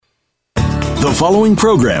The following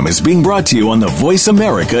program is being brought to you on the Voice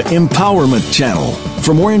America Empowerment Channel.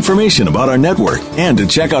 For more information about our network and to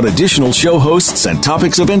check out additional show hosts and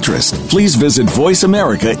topics of interest, please visit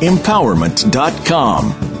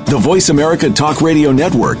voiceamericaempowerment.com. The Voice America Talk Radio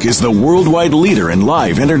Network is the worldwide leader in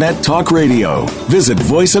live Internet talk radio. Visit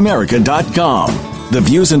voiceamerica.com. The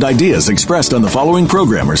views and ideas expressed on the following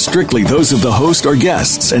program are strictly those of the host or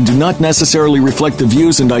guests and do not necessarily reflect the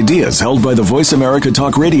views and ideas held by the Voice America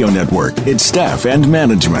Talk Radio Network, its staff, and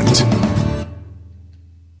management.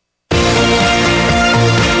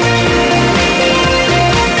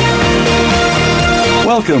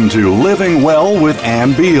 Welcome to Living Well with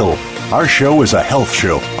Ann Beal. Our show is a health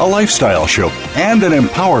show, a lifestyle show, and an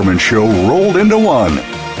empowerment show rolled into one.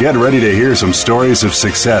 Get ready to hear some stories of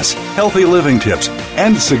success, healthy living tips,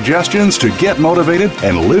 and suggestions to get motivated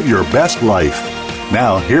and live your best life.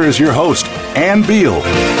 Now, here is your host, Ann Beal.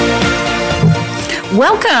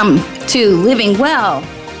 Welcome to Living Well.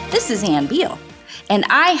 This is Ann Beal, and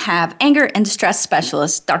I have anger and stress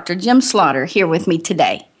specialist Dr. Jim Slaughter here with me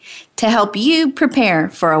today to help you prepare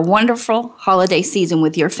for a wonderful holiday season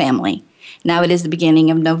with your family. Now it is the beginning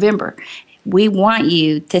of November. We want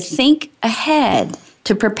you to think ahead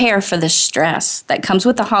to prepare for the stress that comes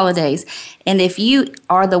with the holidays. And if you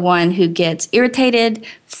are the one who gets irritated,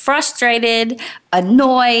 frustrated,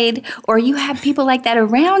 annoyed, or you have people like that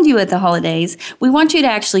around you at the holidays, we want you to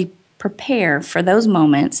actually prepare for those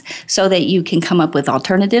moments so that you can come up with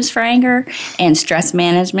alternatives for anger and stress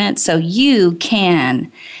management so you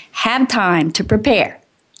can have time to prepare.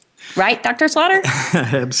 Right, Dr. Slaughter?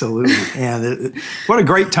 Absolutely. And what a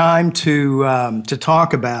great time to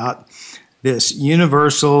talk about this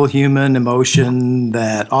universal human emotion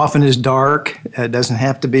that often is dark. It doesn't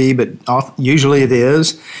have to be, but usually it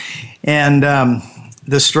is. And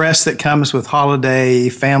the stress that comes with holiday,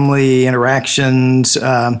 family interactions,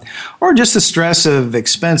 or just the stress of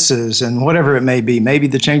expenses and whatever it may be, maybe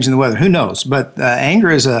the change in the weather, who knows? But anger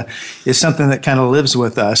is something that kind of lives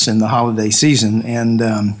with us in the holiday season.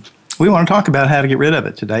 And we want to talk about how to get rid of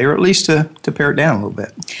it today, or at least to pare it down a little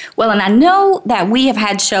bit. Well, and I know that we have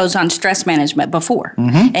had shows on stress management before,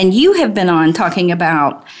 and you have been on talking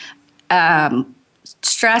about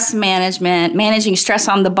stress management, managing stress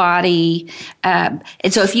on the body. And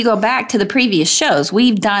so if you go back to the previous shows,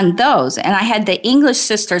 we've done those. And I had the English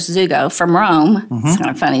sisters Zugo from Rome. It's kind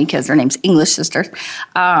of funny because their name's English sisters,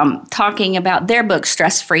 talking about their book,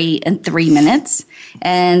 Stress Free in 3 Minutes.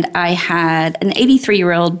 And I had an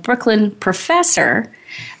 83-year-old Brooklyn professor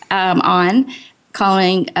on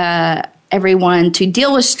calling everyone to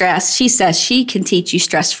deal with stress. She says she can teach you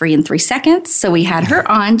stress-free in 3 seconds. So we had her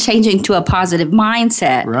on changing to a positive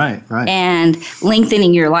mindset. Right. And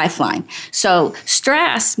lengthening your lifeline. So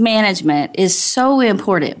stress management is so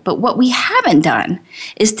important. But what we haven't done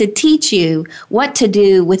is to teach you what to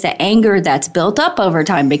do with the anger that's built up over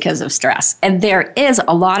time because of stress. And there is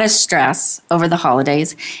a lot of stress over the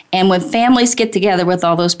holidays. And when families get together with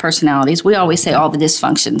all those personalities, we always say all the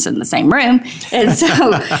dysfunctions in the same room. And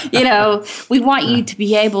so, we want you to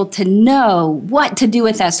be able to know what to do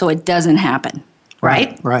with that so it doesn't happen,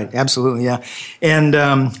 right? Right, absolutely, yeah. And,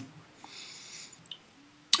 I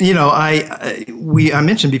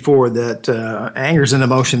mentioned before that anger is an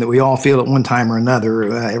emotion that we all feel at one time or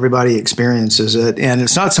another. Everybody experiences it. And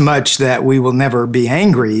it's not so much that we will never be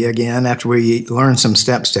angry again after we learn some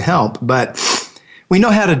steps to help, but we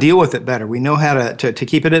know how to deal with it better. We know how to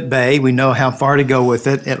keep it at bay. We know how far to go with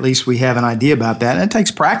it. At least we have an idea about that. And it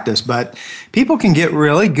takes practice, but people can get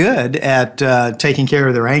really good at taking care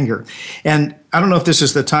of their anger. And I don't know if this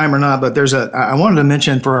is the time or not, but I wanted to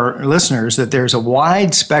mention for our listeners that there's a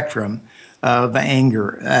wide spectrum of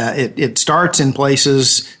anger. It starts in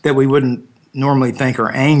places that we wouldn't normally think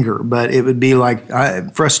are anger, but it would be like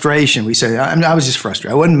frustration. We say, I was just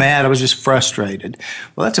frustrated. I wasn't mad. I was just frustrated.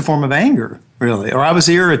 Well, that's a form of anger, really. Or I was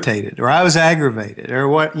irritated, or I was aggravated, or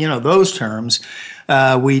what, those terms.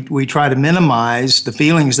 We try to minimize the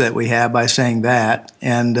feelings that we have by saying that.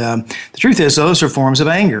 And the truth is, those are forms of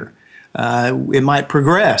anger. It might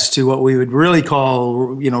progress to what we would really call,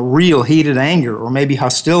 real heated anger, or maybe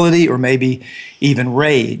hostility, or maybe even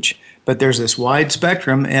rage. But there's this wide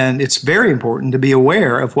spectrum, and it's very important to be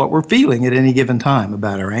aware of what we're feeling at any given time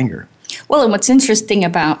about our anger. Well, and what's interesting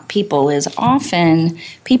about people is often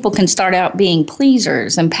people can start out being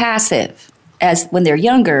pleasers and passive as when they're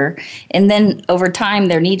younger, and then over time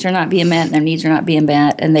their needs are not being met, and their needs are not being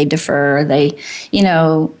met, and they defer, they,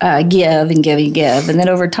 give and give and give, and then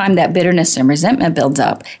over time that bitterness and resentment builds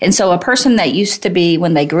up. And so a person that used to be,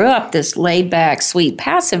 when they grew up, this laid-back, sweet,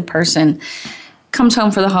 passive person comes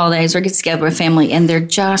home for the holidays or gets together with family, and they're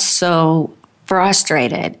just so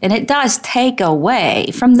frustrated, and it does take away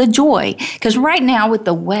from the joy. Because right now with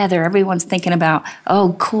the weather, everyone's thinking about,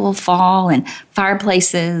 oh, cool fall and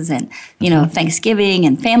fireplaces and, Thanksgiving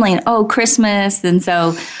and family and, Christmas. And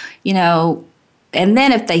so, and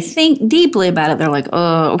then if they think deeply about it, they're like,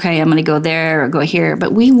 oh, okay, I'm going to go there or go here.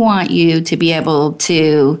 But we want you to be able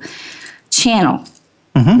to channel,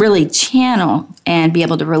 really channel, and be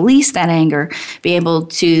able to release that anger, be able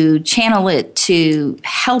to channel it to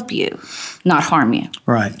help you, not harm you.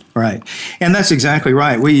 Right. And that's exactly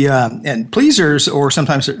right. We and pleasers, or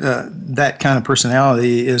sometimes that kind of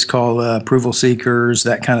personality is called approval seekers,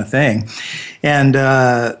 that kind of thing. And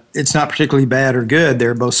it's not particularly bad or good. There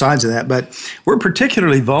are both sides of that. But we're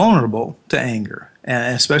particularly vulnerable to anger,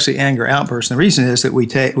 and especially anger outbursts. And the reason is that we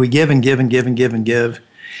give and give and give and give and give.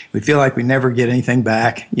 We feel like we never get anything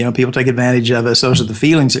back. People take advantage of us. Those are the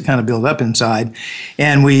feelings that kind of build up inside.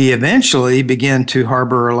 And we eventually begin to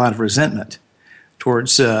harbor a lot of resentment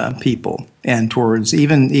towards people and towards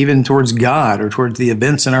even towards God or towards the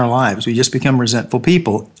events in our lives. We just become resentful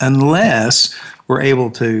people unless we're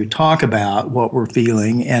able to talk about what we're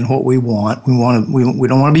feeling and what we want. We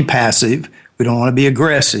don't want to be passive. We don't want to be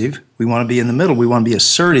aggressive. We want to be in the middle. We want to be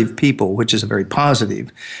assertive people, which is a very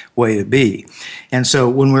positive way to be. And so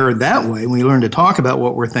when we're that way, we learn to talk about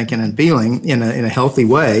what we're thinking and feeling in a healthy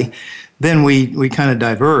way, then we kind of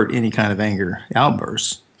divert any kind of anger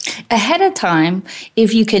outbursts. Ahead of time,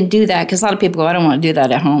 if you can do that, because a lot of people go, I don't want to do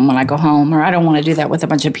that at home when I go home, or I don't want to do that with a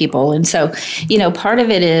bunch of people. And so, part of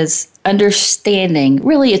it is understanding,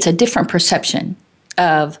 really it's a different perception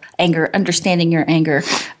of anger, understanding your anger.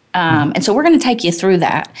 And so we're going to take you through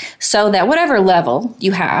that so that whatever level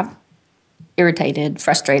you have, irritated,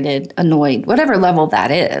 frustrated, annoyed, whatever level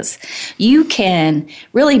that is, you can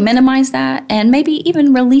really minimize that and maybe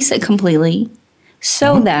even release it completely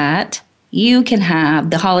so that you can have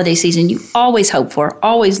the holiday season you always hope for,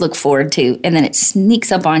 always look forward to, and then it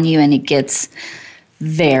sneaks up on you and it gets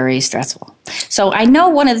very stressful. So I know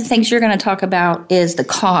one of the things you're going to talk about is the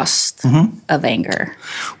cost of anger.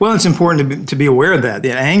 Well, it's important to be aware of that.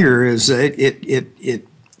 The anger is it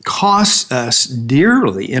costs us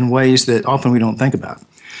dearly in ways that often we don't think about.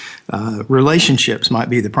 Relationships might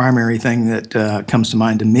be the primary thing that comes to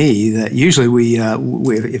mind to me. That usually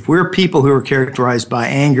if we're people who are characterized by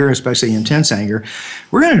anger, especially intense anger,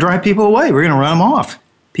 we're going to drive people away. We're going to run them off.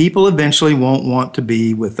 People eventually won't want to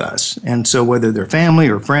be with us. And so whether they're family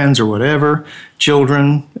or friends or whatever,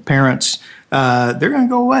 children, parents, they're going to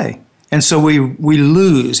go away. And so we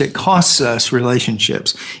lose. It costs us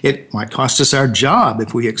relationships. It might cost us our job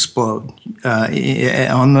if we explode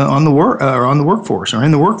on the workforce or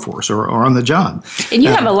in the workforce or on the job. And you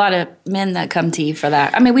have a lot of men that come to you for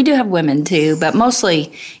that. I mean, we do have women too, but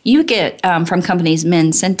mostly you get from companies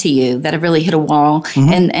men sent to you that have really hit a wall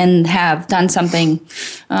and have done something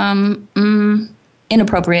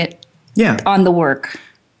inappropriate on the work.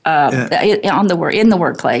 In the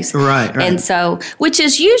workplace. Right. And so, which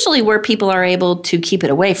is usually where people are able to keep it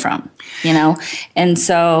away from, And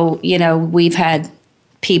so, we've had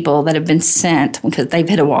people that have been sent because they've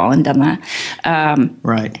hit a wall and done that.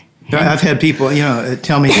 Right. I've had people,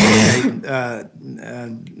 tell me, the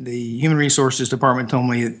Human Resources Department told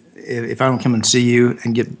me if I don't come and see you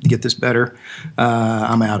and get this better,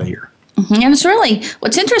 I'm out of here. And it's really,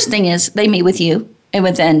 what's interesting is they meet with you and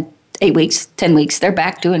within 8 weeks, 10 weeks, they're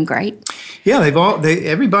back doing great. Yeah,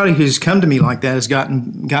 everybody who's come to me like that has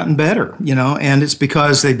gotten better, and it's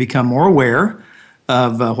because they've become more aware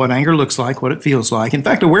of what anger looks like, what it feels like. In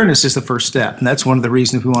fact, awareness is the first step, and that's one of the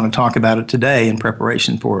reasons we want to talk about it today in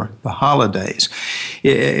preparation for the holidays.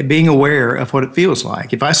 Being aware of what it feels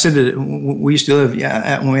like. If I said that we used to live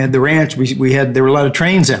when we had the ranch, there were a lot of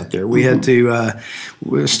trains out there. We had to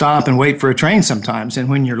stop and wait for a train sometimes, and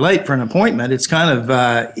when you're late for an appointment, it's kind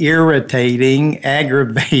of irritating,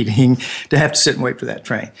 aggravating to have to sit and wait for that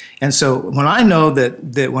train. And so when I know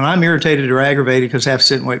that when I'm irritated or aggravated because I have to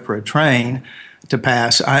sit and wait for a train to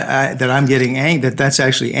pass, that I'm getting that's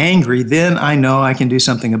actually angry, then I know I can do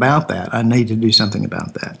something about that. I need to do something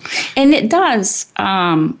about that. And it does,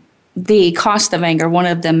 the cost of anger, one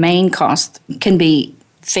of the main costs can be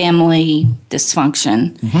family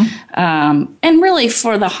dysfunction. And really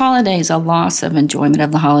for the holidays, a loss of enjoyment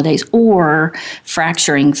of the holidays or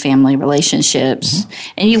fracturing family relationships.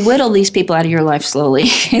 And you whittle these people out of your life slowly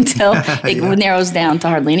until it narrows down to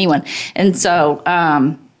hardly anyone. And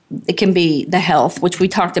so, it can be the health, which we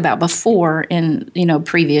talked about before in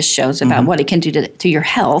previous shows about what it can do to your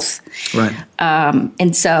health. Right.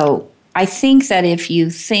 And so I think that if you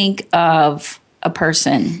think of a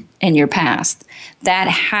person in your past that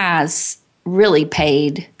has really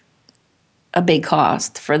paid a big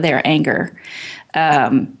cost for their anger,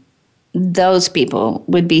 those people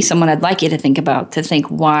would be someone I'd like you to think about, to think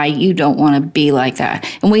why you don't want to be like that.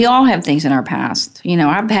 And we all have things in our past. You know,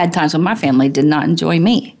 I've had times when my family did not enjoy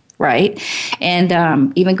me, right?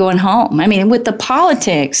 And even going home. I mean, with the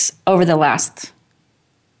politics over the last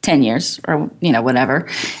 10 years or, you know, whatever,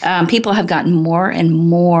 people have gotten more and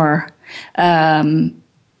more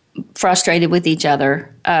frustrated with each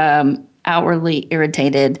other, outwardly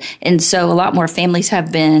irritated. And so a lot more families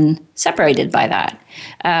have been separated by that.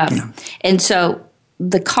 And so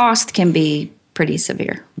the cost can be pretty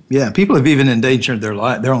severe. Yeah, people have even endangered their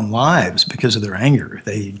own lives because of their anger.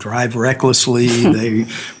 They drive recklessly. They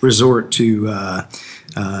resort to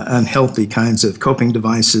unhealthy kinds of coping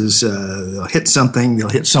devices. They'll hit something. They'll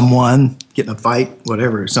hit someone, get in a fight,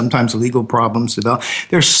 whatever. Sometimes legal problems develop.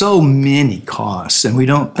 There's so many costs, and we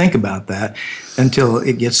don't think about that until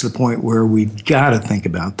it gets to the point where we've got to think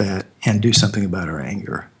about that and do something about our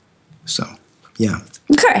anger. So, yeah.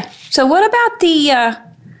 Okay. So what about the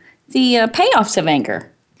payoffs of anger?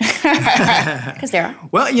 Because there are.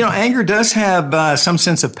 Well, you know, anger does have some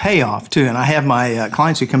sense of payoff, too. And I have my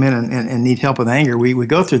clients who come in and need help with anger. We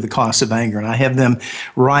go through the costs of anger, and I have them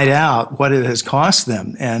write out what it has cost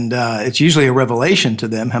them. And it's usually a revelation to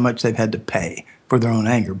them how much they've had to pay for their own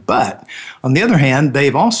anger. But on the other hand,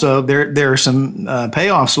 they've also, there are some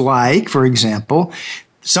payoffs like, for example,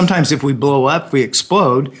 sometimes if we blow up, if we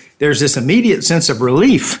explode, there's this immediate sense of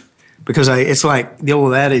relief. Because it's like the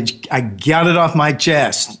old adage, I got it off my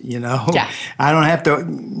chest, you know. Yeah. I don't have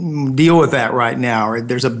to deal with that right now. Or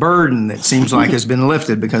there's a burden that seems like has been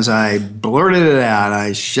lifted because I blurted it out,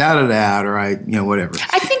 I shouted it out, or whatever.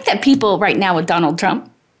 I think that people right now with Donald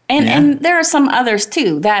Trump, and there are some others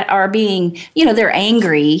too, that are being, they're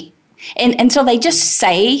angry. And so they just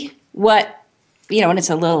say what, and it's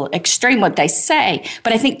a little extreme what they say.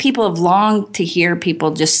 But I think people have longed to hear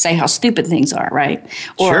people just say how stupid things are, right?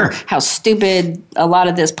 Or how stupid a lot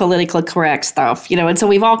of this politically correct stuff, And so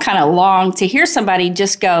we've all kind of longed to hear somebody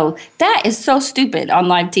just go, that is so stupid on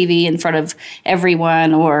live TV in front of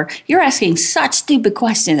everyone, or you're asking such stupid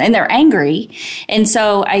questions, and they're angry. And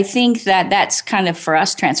so I think that that's kind of for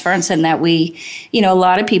us transference, and that we, a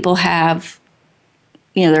lot of people have,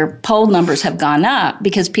 their poll numbers have gone up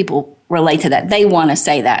because people relate to that. They want to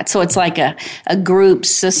say that. So it's like a group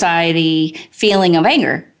society feeling of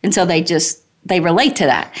anger. And so they relate to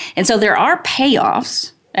that. And so there are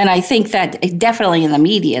payoffs. And I think that definitely in the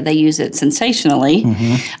media, they use it sensationally.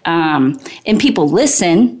 Mm-hmm. And people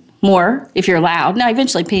listen more if you're loud. Now,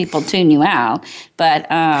 eventually people tune you out. But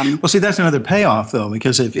well, see, that's another payoff, though,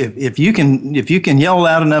 because if you can yell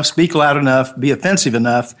loud enough, speak loud enough, be offensive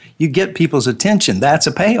enough, you get people's attention. That's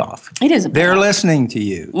a payoff. It is a payoff. They're listening to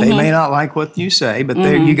you. Mm-hmm. They may not like what you say, but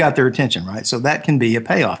you got their attention, right? So that can be a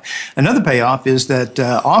payoff. Another payoff is that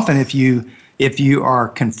often if you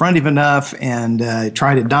are confrontive enough and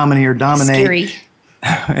try to domineer, scary.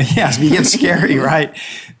 Yes, if you get scary, right?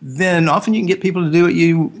 Then often you can get people to do what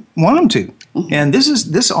you want them to. Mm-hmm. And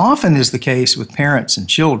this often is the case with parents and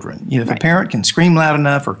children. If a parent can scream loud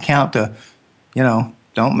enough or count to,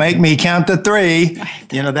 don't make me count to 3,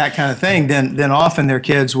 that kind of thing, then often their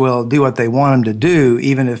kids will do what they want them to do,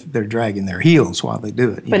 even if they're dragging their heels while they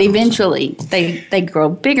do it. But eventually they grow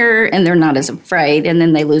bigger and they're not as afraid, and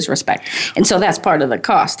then they lose respect. And so that's part of the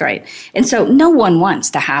cost, right? And so no one wants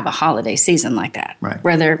to have a holiday season like that, right,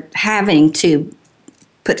 where they're having to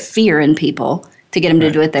put fear in people to get them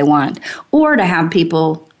to do what they want, or to have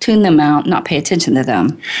people tune them out, not pay attention to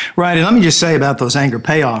them. Right, and let me just say about those anger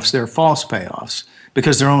payoffs, they're false payoffs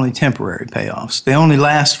because they're only temporary payoffs. They only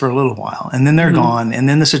last for a little while, and then they're gone, and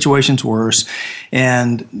then the situation's worse,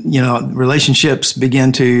 and, relationships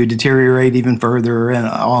begin to deteriorate even further, and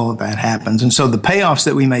all of that happens. And so the payoffs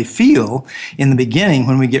that we may feel in the beginning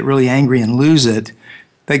when we get really angry and lose it,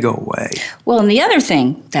 they go away. Well, and the other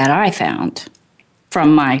thing that I found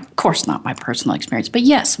from of course, not my personal experience, but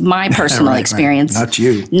yes, my personal experience. Not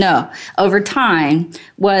you. No. Over time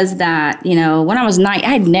was that, when I was I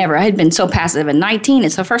had been so passive at 19.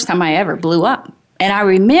 It's the first time I ever blew up. And I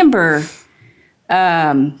remember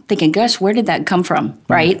thinking, gosh, where did that come from?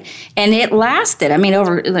 Right? And it lasted,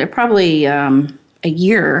 over probably a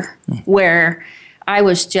year where I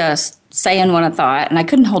was just saying what I thought, and I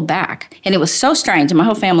couldn't hold back. And it was so strange. And my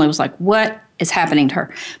whole family was like, what is happening to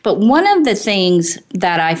her? But one of the things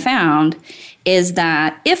that I found is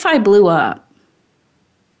that if I blew up,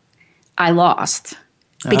 I lost.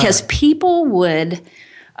 Because people would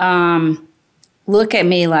look at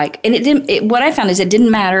me like, and what I found is it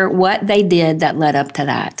didn't matter what they did that led up to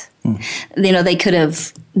that. They could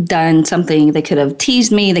have done something, they could have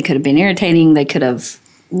teased me, they could have been irritating, they could have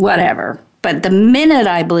whatever. But the minute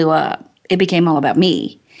I blew up, it became all about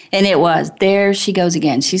me. And it was, there she goes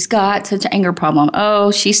again. She's got such an anger problem.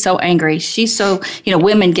 Oh, she's so angry. She's so,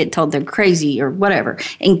 women get told they're crazy or whatever.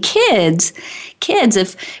 And kids,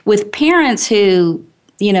 if with parents who,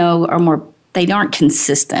 are more, they aren't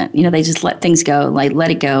consistent. They just let things go, like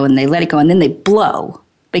let it go, and they let it go, and then they blow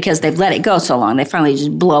because they've let it go so long. They finally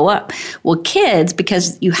just blow up. Well, kids,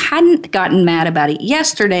 because you hadn't gotten mad about it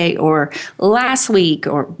yesterday or last week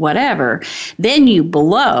or whatever, then you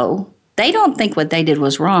blow. They don't think what they did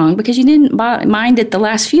was wrong because you didn't mind it the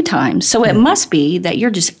last few times. So it must be that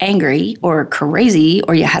you're just angry or crazy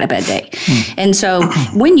or you had a bad day. And so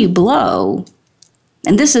when you blow,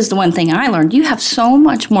 and this is the one thing I learned, you have so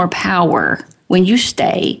much more power when you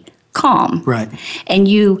stay calm. Right. And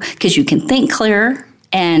because you can think clearer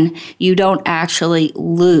and you don't actually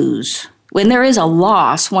lose. When there is a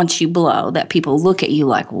loss once you blow, that people look at you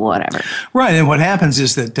like whatever. Right, and what happens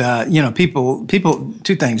is that people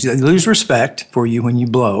two things: they lose respect for you when you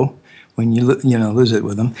blow, when you lose it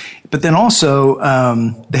with them, but then also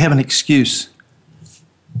they have an excuse.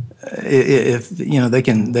 If they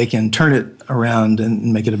can turn it around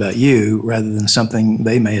and make it about you rather than something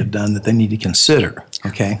they may have done that they need to consider.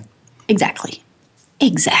 Okay. Exactly. So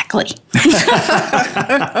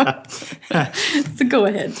go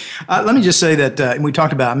ahead. Let me just say that I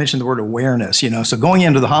mentioned the word awareness, so going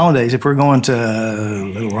into the holidays, if we're going to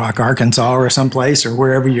Little Rock, Arkansas or someplace or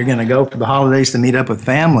wherever you're going to go for the holidays to meet up with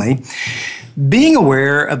family, being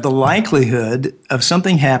aware of the likelihood of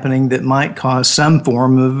something happening that might cause some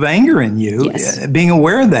form of anger in you, yes. Being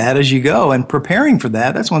aware of that as you go and preparing for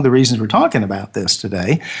that, that's one of the reasons we're talking about this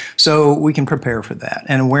today, so we can prepare for that.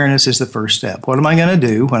 And awareness is the first step. What am I going to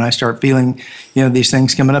do when I start feeling, these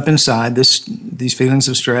things coming up inside, these feelings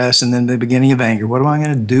of stress and then the beginning of anger? What am I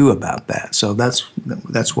going to do about that? So that's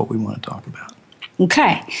what we want to talk about.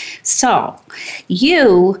 Okay. So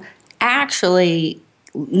you actually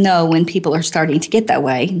know when people are starting to get that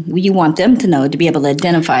way. You want them to know, to be able to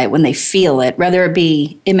identify it when they feel it, whether it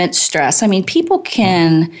be immense stress. I mean, people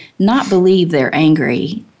can not believe they're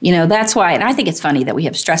angry. That's why, and I think it's funny that we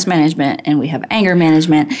have stress management and we have anger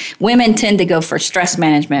management. Women tend to go for stress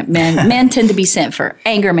management. Men tend to be sent for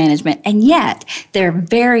anger management. And yet, they're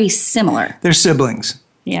very similar. They're siblings.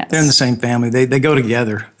 Yes. They're in the same family. They go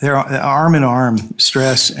together. They're arm in arm,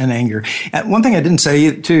 stress and anger. One thing I didn't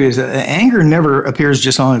say, too, is that anger never appears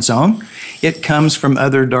just on its own. It comes from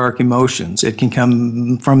other dark emotions. It can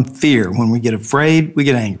come from fear. When we get afraid, we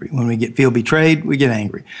get angry. When we feel betrayed, we get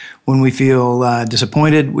angry. When we feel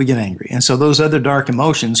disappointed, we get angry. And so those other dark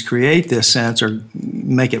emotions create this sense, or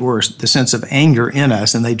make it worse, the sense of anger in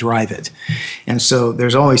us, and they drive it. And so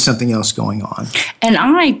there's always something else going on. And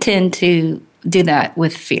I tend to do that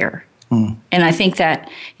with fear. And I think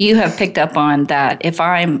that you have picked up on that. If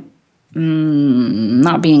I'm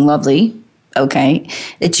not being lovely, okay,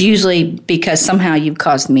 it's usually because somehow you've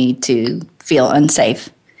caused me to feel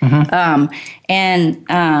unsafe. That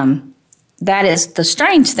is the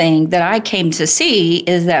strange thing that I came to see,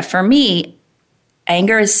 is that for me,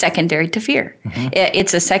 anger is secondary to fear.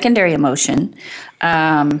 It's a secondary emotion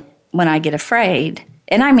when I get afraid.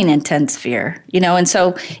 And I mean intense fear, and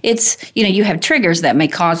so it's, you have triggers that may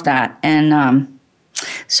cause that. And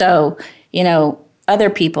other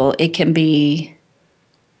people, it can be...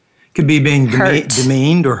 Could be being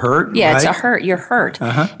demeaned or hurt. Yeah, right? It's a hurt. You're hurt,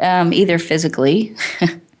 either physically.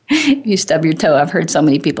 You stub your toe. I've heard so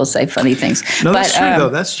many people say funny things. No, that's true, though.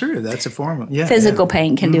 That's true. That's a form of... Physical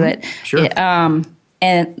pain can do it. Sure.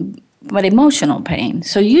 But emotional pain.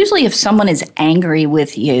 So usually if someone is angry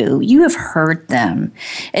with you, you have hurt them.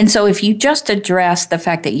 And so if you just address the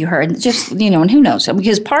fact that you hurt, and who knows?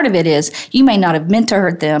 Because part of it is you may not have meant to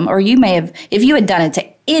hurt them, or you may have, if you had done it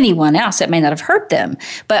to anyone else, it may not have hurt them.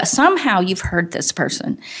 But somehow you've hurt this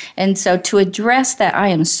person. And so to address that, I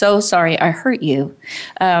am so sorry I hurt you,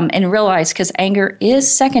 and realize, because anger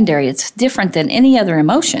is secondary. It's different than any other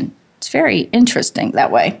emotion. It's very interesting that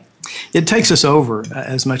way. It takes us over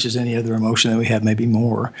as much as any other emotion that we have, maybe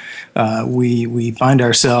more. We find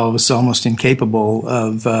ourselves almost incapable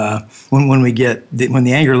of when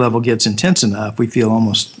the anger level gets intense enough. We feel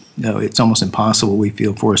it's almost impossible. We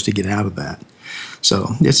feel for us to get out of that.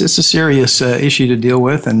 So it's a serious issue to deal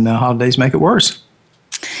with, and holidays make it worse.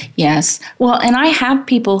 Yes. Well, and I have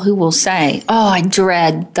people who will say, oh, I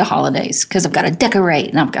dread the holidays because I've got to decorate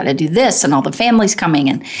and I've got to do this and all the family's coming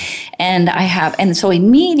in. And so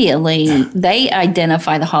immediately they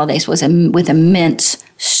identify the holidays with immense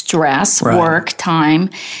stress, right, work,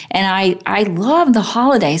 time. And I love the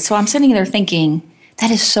holidays. So I'm sitting there thinking,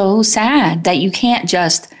 that is so sad that you can't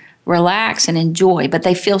just relax and enjoy, but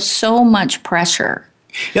they feel so much pressure.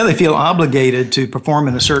 Yeah, they feel obligated to perform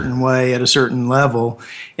in a certain way at a certain level,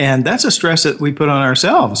 and that's a stress that we put on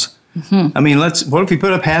ourselves. I mean, what if we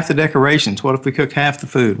put up half the decorations? What if we cook half the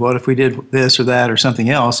food? What if we did this or that or something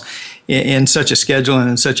else in such a schedule and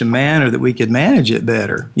in such a manner that we could manage it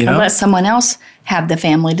better? Or let someone else have the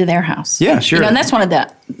family to their house. Yeah, sure. And that's one of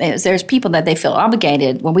there's people that they feel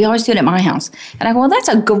obligated. Well, we always do it at my house. And I go, well, that's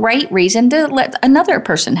a great reason to let another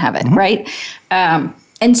person have it, right?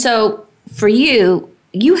 And so for you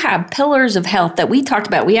have pillars of health that we talked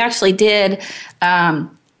about. We actually did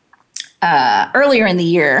earlier in the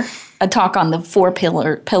year a talk on the 4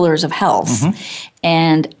 pillars of health,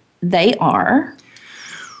 and they are.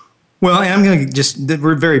 Well, I'm going to just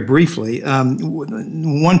very briefly.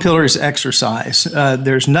 One pillar is exercise.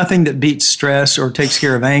 There's nothing that beats stress or takes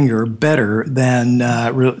care of anger better than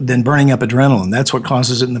burning up adrenaline. That's what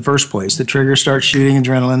causes it in the first place. The trigger starts shooting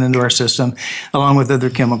adrenaline into our system, along with other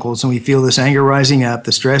chemicals, and we feel this anger rising up.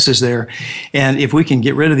 The stress is there, and if we can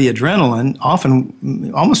get rid of the adrenaline,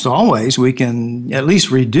 almost always, we can at least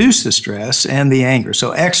reduce the stress and the anger. So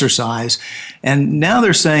exercise, and now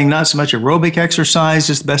they're saying not so much aerobic exercise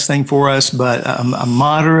is the best thing for us, but a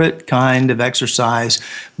moderate kind of exercise,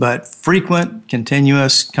 but frequent,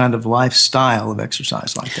 continuous kind of lifestyle of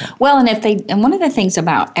exercise like that. Well, and one of the things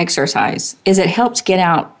about exercise is it helps get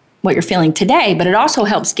out what you're feeling today, but it also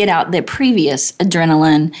helps get out the previous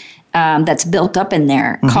adrenaline that's built up in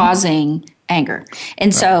there, causing anger.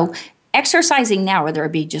 And so exercising now, whether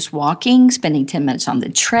it be just walking, spending 10 minutes on the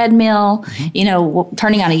treadmill,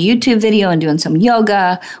 turning on a YouTube video and doing some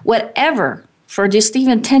yoga, whatever, for just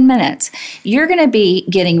even 10 minutes, you're going to be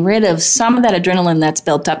getting rid of some of that adrenaline that's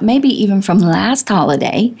built up, maybe even from last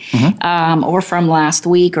holiday or from last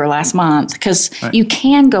week or last month, because you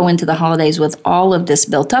can go into the holidays with all of this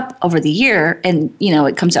built up over the year, and,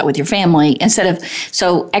 it comes out with your family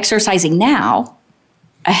so exercising now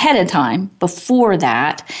ahead of time before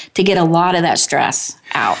that to get a lot of that stress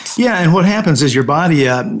out. Yeah, and what happens is your body,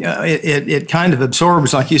 it kind of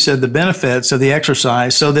absorbs, like you said, the benefits of the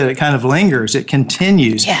exercise so that it kind of lingers. It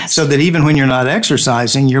continues. Yes. So that even when you're not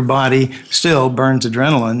exercising, your body still burns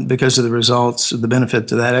adrenaline because of the results of the benefit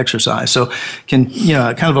to that exercise. So kind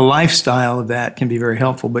of a lifestyle of that can be very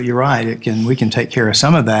helpful. But you're right, we can take care of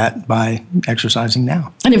some of that by exercising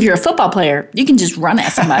now. And if you're a football player, you can just run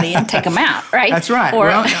at somebody and take them out, right? That's right.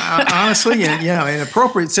 Well, honestly, in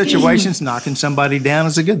appropriate situations, knocking somebody down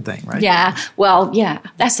is a good thing, right? Yeah. Well, yeah.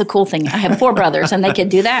 That's the cool thing. I have 4 brothers, and they could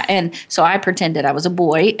do that. And so I pretended I was a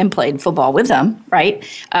boy and played football with them, right?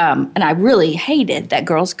 And I really hated that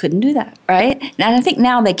girls couldn't do that, right? And I think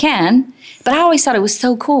now they can. But I always thought it was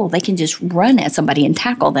so cool. They can just run at somebody and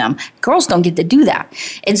tackle them. Girls don't get to do that.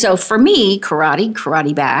 And so for me,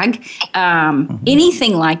 karate bag,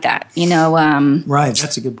 anything like that, right.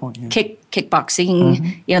 That's a good point. Yeah.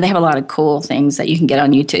 Kickboxing, they have a lot of cool things that you can get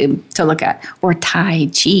on YouTube to look at. Or Tai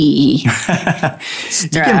Chi.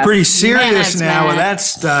 You're getting pretty serious now with that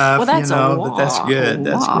stuff. Well, that's but that's good.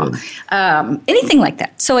 That's good. Anything like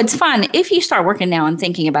that. So it's fun if you start working now and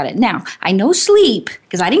thinking about it now. I know sleep,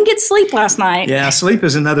 because I didn't get sleep last night. Yeah, sleep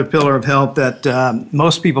is another pillar of health that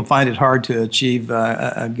most people find it hard to achieve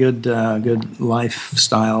a good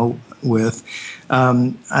lifestyle with.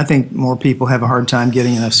 I think more people have a hard time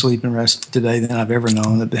getting enough sleep and rest today than I've ever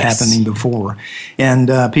known that happening before. And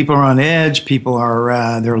people are on edge. People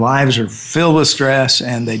are their lives are filled with stress,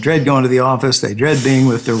 and they dread going to the office. They dread being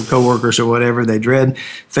with their coworkers or whatever. They dread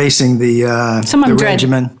facing the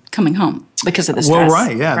regimen. Coming home because of the stress. Well,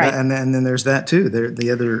 right, yeah, right. And then there's that too.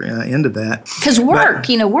 The other end of that. Because work,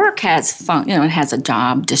 work has fun. It has a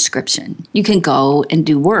job description. You can go and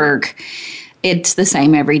do work. It's the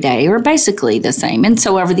same every day, or basically the same. And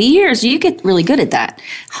so over the years, you get really good at that.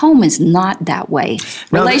 Home is not that way.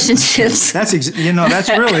 No, relationships. That's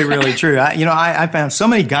really, really true. I found so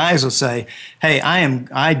many guys will say, "Hey, I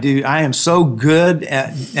am so good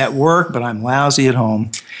at work, but I'm lousy at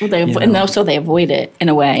home." Well, and also they avoid it in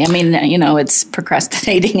a way. I mean, it's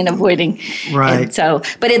procrastinating and avoiding. Right. And so,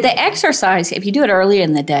 but the exercise, if you do it early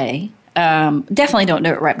in the day, definitely don't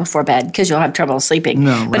do it right before bed because you'll have trouble sleeping.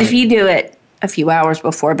 No, right. But if you do it a few hours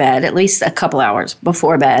before bed, at least a couple hours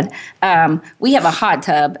before bed. We have a hot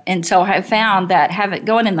tub, and so I found that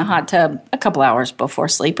going in the hot tub a couple hours before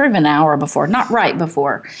sleep, or even an hour before, not right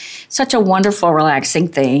before, such a wonderful, relaxing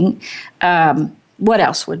thing. What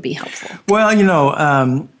else would be helpful? Well,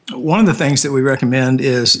 one of the things that we recommend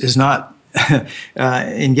is not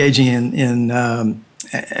engaging in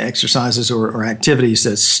exercises or activities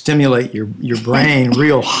that stimulate your brain,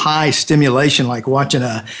 real high stimulation, like watching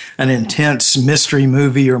an intense mystery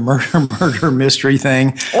movie or murder mystery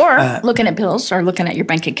thing, or looking at bills or looking at your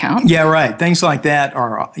bank account. Yeah, right. Things like that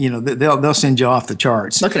are, they'll send you off the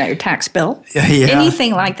charts. Looking at your tax bill, yeah.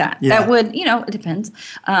 Anything like that. Yeah. That would, it depends.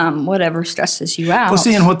 Whatever stresses you out. Well,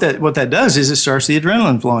 see, and what that does is it starts the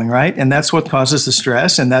adrenaline flowing, right? And that's what causes the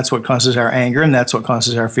stress, and that's what causes our anger, and that's what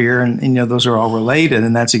causes our fear, and those are all related,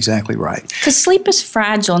 and that's exactly right. Because sleep is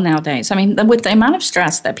fragile nowadays. I mean, with the amount of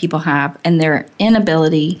stress that people have and their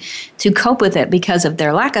inability to cope with it because of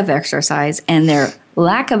their lack of exercise and their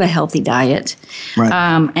lack of a healthy diet,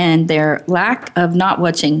 right. And their lack of not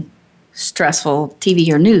watching stressful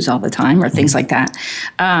TV or news all the time or things like that.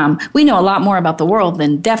 We know a lot more about the world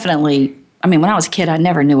than definitely. I mean, when I was a kid, I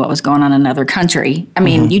never knew what was going on in another country. I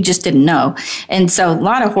mean, you just didn't know. And so a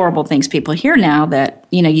lot of horrible things people hear now that,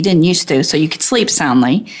 you didn't used to, so you could sleep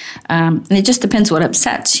soundly. And it just depends what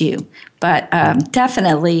upsets you. But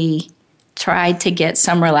definitely try to get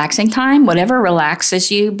some relaxing time, whatever relaxes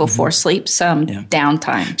you before sleep, some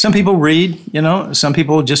downtime. Some people read, some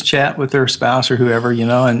people just chat with their spouse or whoever,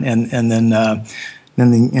 and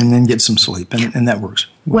then get some sleep, and that works.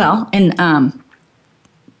 Well, and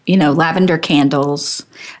lavender candles.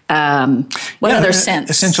 What other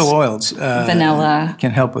scents? Essential oils. Vanilla.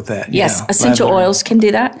 Can help with that. Yes, essential oils can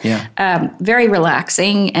do that. Yeah. Very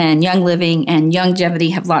relaxing, and Young Living and Longevity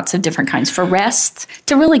have lots of different kinds. For rest,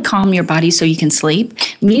 to really calm your body so you can sleep.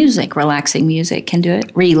 Music, relaxing music can do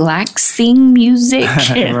it. Relaxing music.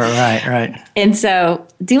 Right. And so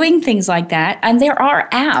doing things like that. And there are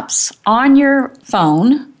apps on your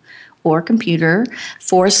phone or computer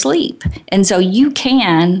for sleep. And so you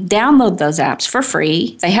can download those apps for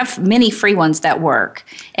free. They have many free ones that work,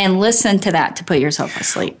 and listen to that to put yourself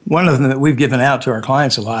asleep. One of them that we've given out to our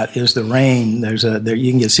clients a lot is the rain. You can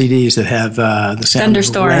get CDs that have the sound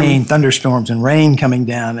of rain, thunderstorms and rain coming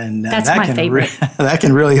down, and that's my favorite. That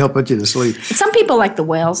can really help put you to sleep. Some people like the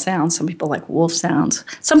whale sounds. Some people like wolf sounds.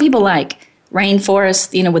 Some people like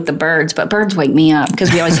rainforest, with the birds, but birds wake me up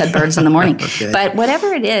because we always had birds in the morning. Okay. But whatever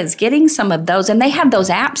it is, getting some of those, and they have those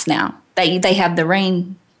apps now. They have the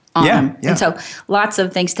rain on them. Yeah. And so lots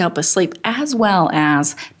of things to help us sleep, as well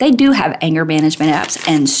as they do have anger management apps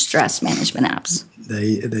and stress management apps.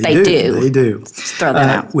 They do. Let's throw that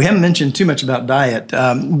out. We haven't mentioned too much about diet.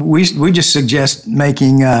 We just suggest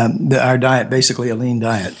making our diet basically a lean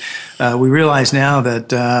diet. We realize now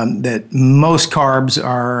that most carbs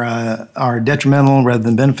are detrimental rather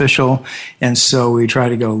than beneficial, and so we try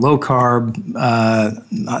to go low carb, a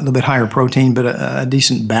little bit higher protein, but a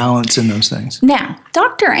decent balance in those things. Now,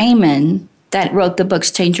 Dr. Amen, that wrote the books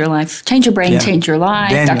Change Your Life, Change Your Brain, Change Your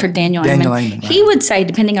Life, Dr. Daniel Amen, right. He would say,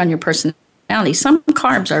 depending on your personality, some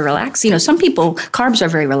carbs are relaxing. Some people, carbs are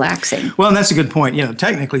very relaxing. Well, and that's a good point.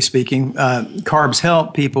 Technically speaking, carbs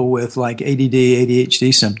help people with like ADD,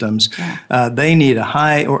 ADHD symptoms. Yeah. They need a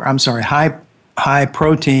high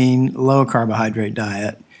protein, low carbohydrate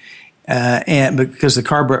diet. And because the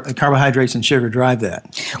carbohydrates and sugar drive that.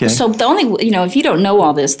 Okay? So the only, if you don't know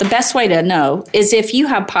all this, the best way to know is if you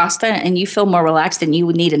have pasta and you feel more relaxed and you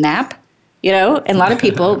would need a nap, and a lot of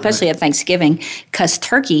people, especially at Thanksgiving, because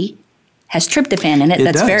turkey has tryptophan in it.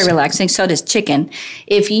 That's very relaxing. So does chicken.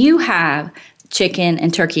 If you have chicken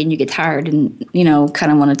and turkey and you get tired and,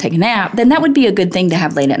 kind of want to take a nap, then that would be a good thing to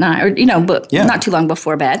have late at night or, but not too long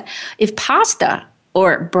before bed. If pasta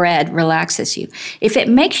or bread relaxes you, if it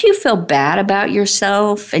makes you feel bad about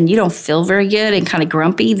yourself and you don't feel very good and kind of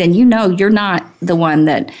grumpy, then you're not the one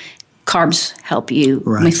that carbs help you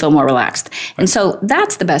feel more relaxed. And so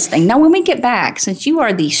that's the best thing. Now, when we get back, since you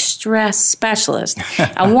are the stress specialist,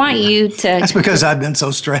 I want you to... That's because I've been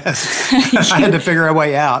so stressed. I had to figure a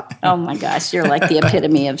way out. Oh, my gosh. You're like the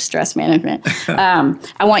epitome of stress management.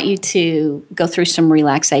 I want you to go through some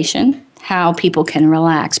relaxation, how people can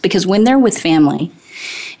relax. Because when they're with family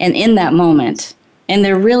and in that moment, and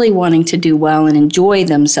they're really wanting to do well and enjoy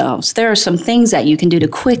themselves, there are some things that you can do to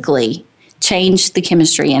quickly change the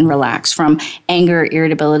chemistry and relax from anger,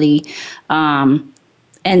 irritability, and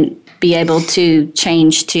be able to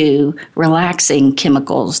change to relaxing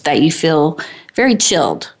chemicals that you feel very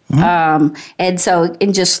chilled. Mm-hmm. And so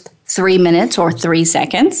in just 3 minutes or 3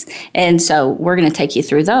 seconds. And so we're going to take you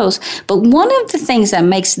through those. But one of the things that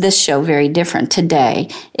makes this show very different today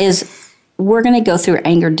is we're going to go through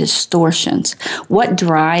anger distortions. What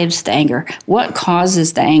drives the anger? What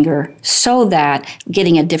causes the anger? So that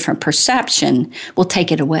getting a different perception will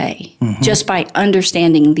take it away just by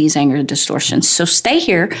understanding these anger distortions. So stay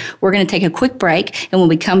here. We're going to take a quick break. And when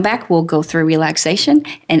we come back, we'll go through relaxation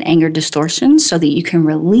and anger distortions so that you can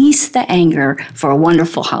release the anger for a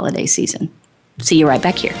wonderful holiday season. See you right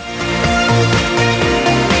back here.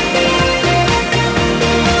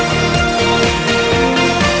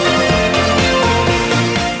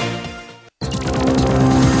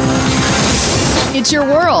 It's your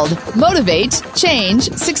world. Motivate,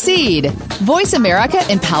 change, succeed.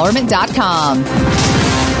 VoiceAmericaEmpowerment.com.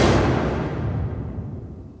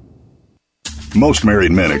 Most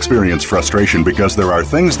married men experience frustration because there are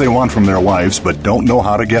things they want from their wives but don't know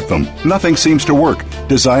how to get them. Nothing seems to work.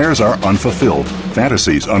 Desires are unfulfilled,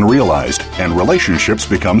 fantasies unrealized, and relationships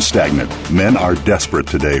become stagnant. Men are desperate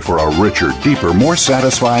today for a richer, deeper, more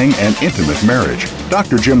satisfying, and intimate marriage.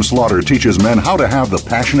 Dr. Jim Slaughter teaches men how to have the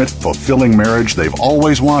passionate, fulfilling marriage they've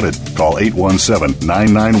always wanted. Call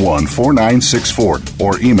 817-991-4964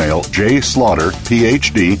 or email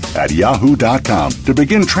jslaughterphd@yahoo.com to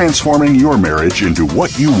begin transforming your marriage into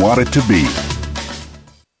what you want it to be.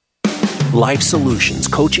 Life Solutions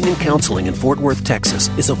Coaching and Counseling in Fort Worth, Texas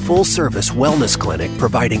is a full-service wellness clinic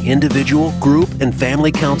providing individual, group, and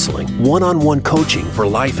family counseling, one-on-one coaching for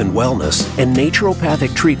life and wellness, and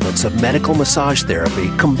naturopathic treatments of medical massage therapy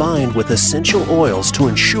combined with essential oils to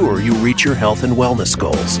ensure you reach your health and wellness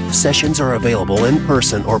goals. Sessions are available in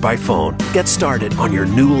person or by phone. Get started on your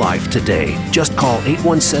new life today. Just call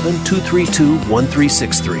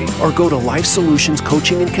 817-232-1363 or go to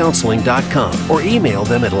LifeSolutionsCoachingandCounseling.com or email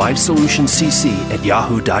them at LifeSolutionsCC@yahoo.com.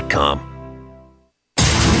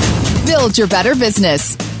 Build your better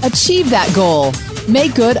business. Achieve that goal.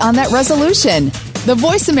 Make good on that resolution. The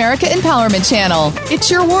Voice America Empowerment Channel.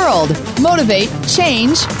 It's your world. Motivate,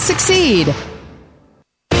 change, succeed.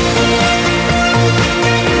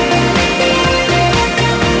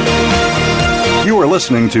 You are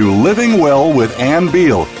listening to Living Well with Ann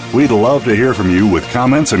Beal. We'd love to hear from you with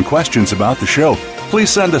comments and questions about the show. Please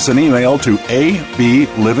send us an email to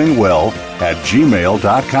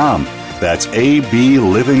ablivingwell@gmail.com. That's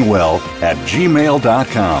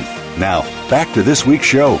ablivingwell@gmail.com. Now, back to this week's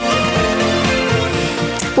show.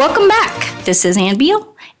 Welcome back. This is Ann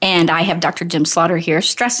Beal, and I have Dr. Jim Slaughter here,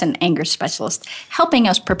 stress and anger specialist, helping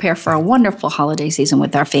us prepare for a wonderful holiday season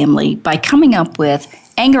with our family by coming up with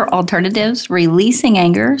anger alternatives, releasing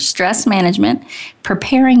anger, stress management,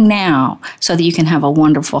 preparing now so that you can have a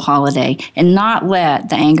wonderful holiday and not let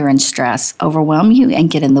the anger and stress overwhelm you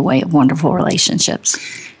and get in the way of wonderful relationships.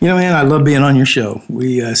 You know, Ann, I love being on your show.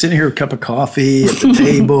 We sit here with a cup of coffee at the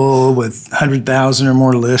table with 100,000 or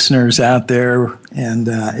more listeners out there, and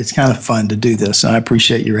it's kind of fun to do this. And I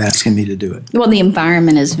appreciate you asking me to do it. Well, the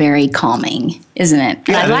environment is very calming, isn't it? And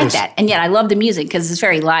Yeah, I it like is. that. And yet I love the music because it's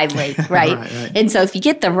very lively, right? Right. And so if you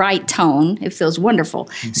get the right tone, it feels wonderful.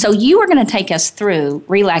 So you are going to take us through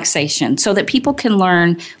relaxation so that people can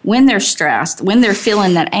learn when they're stressed, when they're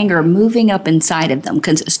feeling that anger moving up inside of them,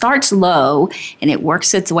 because it starts low and it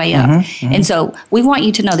works its way up. And so we want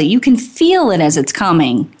you to know that you can feel it as it's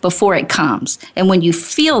coming before it comes. And when you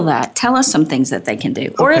feel that, tell us some things that they can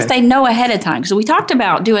do. Or if Okay. they know ahead of time. So we talked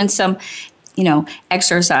about doing some,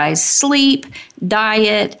 exercise, sleep,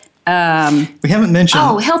 diet, We haven't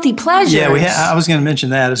mentioned. healthy pleasures. Yeah, I was going to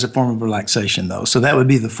mention that as a form of relaxation, though. So that would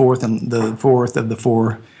be the fourth of the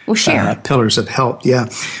four Well, share. pillars of health. Yeah,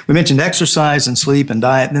 we mentioned exercise and sleep and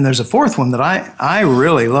diet. And then there's a fourth one that I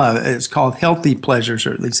really love. It's called healthy pleasures,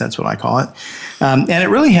 or at least that's what I call it. And it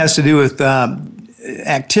really has to do with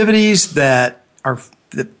activities that are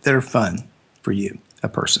fun for you, a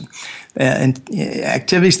person, and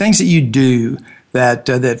activities, things that you do that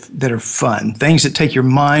are fun, things that take your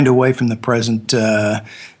mind away from the present, the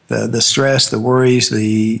stress, the worries,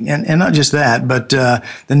 and not just that, but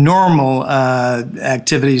the normal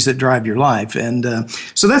activities that drive your life. And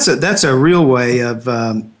so that's a real way of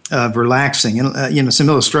relaxing. And some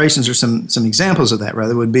illustrations or some examples of that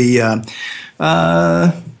rather would be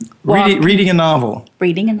reading a novel.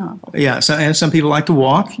 Reading a novel. Yeah, and some people like to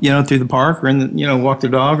walk, through the park, or walk their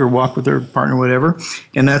dog, or walk with their partner, whatever.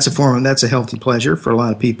 And that's a healthy pleasure for a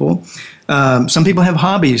lot of people. Some people have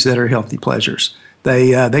hobbies that are healthy pleasures.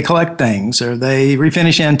 They collect things, or they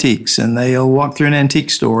refinish antiques, and they'll walk through an antique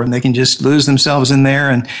store, and they can just lose themselves in there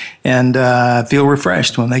and feel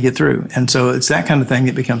refreshed when they get through. And so it's that kind of thing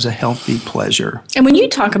that becomes a healthy pleasure. And when you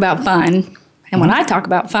talk about fun, and when I talk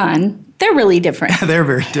about fun, they're really different. They're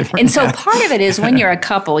very different. And so part of it is when you're a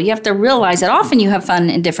couple, you have to realize that often you have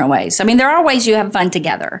fun in different ways. I mean, there are ways you have fun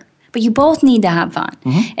together, but you both need to have fun.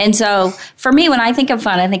 And so for me, when I think of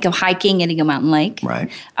fun, I think of hiking at Eagle Mountain Lake. Right.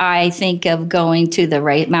 I think of going to the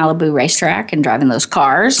Malibu racetrack and driving those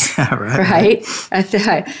cars. Right. I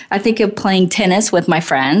think of playing tennis with my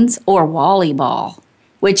friends or volleyball,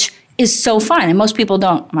 which is so fun. And most people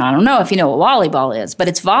I don't know if you know what volleyball is, but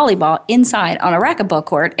it's volleyball inside on a racquetball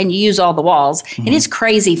court, and you use all the walls. And it's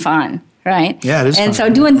crazy fun, right? Yeah, it is And fun.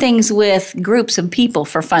 so doing things with groups of people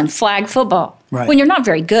for fun, flag football. Right. When you're not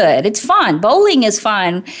very good, it's fun. Bowling is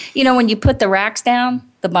fun. You know, when you put the racks down,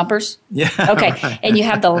 the bumpers. Yeah. Okay. Right. And you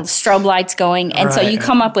have the strobe lights going. And so you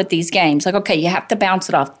come up with these games. Like, okay, you have to bounce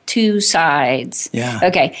it off two sides. Yeah.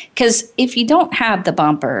 Okay. Because if you don't have the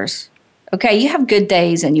bumpers, okay, you have good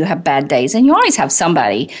days and you have bad days. And you always have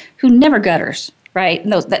somebody who never gutters, right?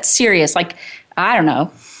 No, that's serious. Like, I don't know,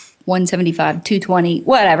 175, 220,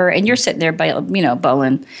 whatever. And you're sitting there,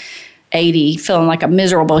 bowling 80, feeling like a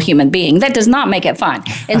miserable human being. That does not make it fun.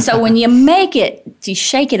 And so when you make it, you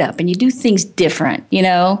shake it up and you do things different,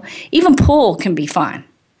 Even pool can be fun,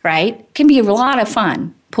 right? It can be a lot of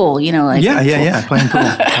fun. Pool, like playing pool.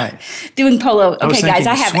 Right. Doing polo. Okay, guys,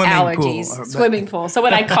 I have swimming allergies. pool, Swimming pool. So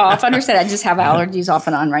when I cough, understand I just have allergies off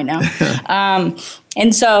and on right now.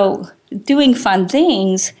 And so doing fun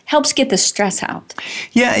things helps get the stress out.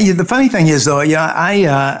 Yeah, the funny thing is, though,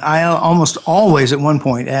 I almost always at one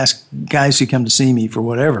point ask guys who come to see me for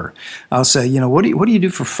whatever. I'll say, what do you do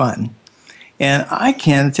for fun? And I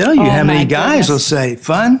can't tell you how many guys will say,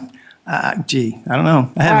 fun? I don't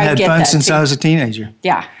know. I haven't had fun since I was a teenager.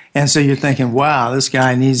 Yeah. And so you're thinking, wow, this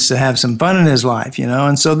guy needs to have some fun in his life,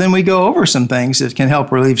 And so then we go over some things that can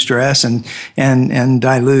help relieve stress and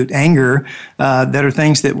dilute anger, that are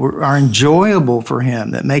things that are enjoyable for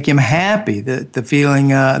him, that make him happy, that the feeling,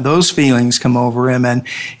 those feelings come over him,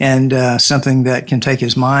 and something that can take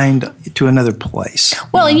his mind to another place.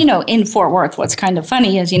 Well, in Fort Worth, what's kind of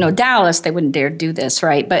funny is, Dallas, they wouldn't dare do this,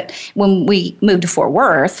 right? But when we moved to Fort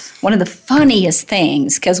Worth, one of the funniest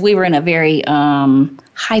things, because we were in a very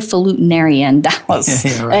highfalutin area in Dallas,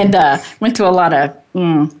 Yeah, right. and went to a lot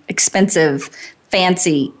of expensive,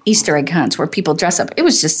 fancy Easter egg hunts where people dress up. It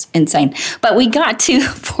was just insane. But we got to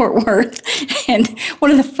Fort Worth, and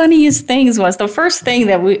one of the funniest things was the first thing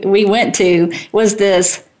that we went to was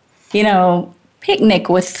this, picnic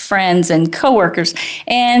with friends and coworkers,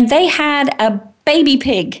 and they had a baby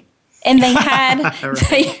pig, and they had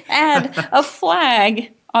they had a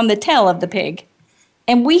flag on the tail of the pig.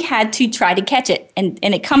 And we had to try to catch it. And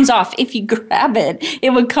it comes off. If you grab it, it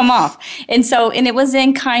would come off. And it was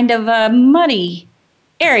in kind of a muddy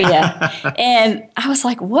area. And I was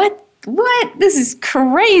like, what? This is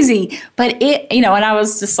crazy. But and I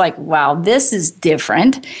was just like, wow, this is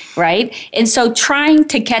different, right? And so trying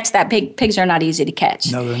to catch that pigs are not easy to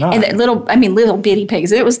catch. No, they're not. And little bitty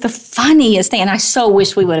pigs. It was the funniest thing. And I so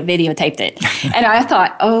wish we would have videotaped it. And I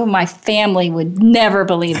thought, oh, my family would never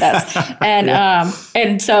believe this. And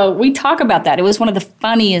and so we talk about that. It was one of the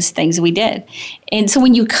funniest things we did. And so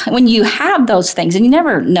when you have those things, and you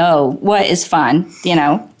never know what is fun,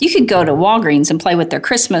 you could go to Walgreens and play with their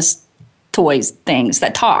Christmas toys, things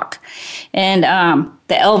that talk. And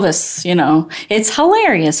the Elvis, it's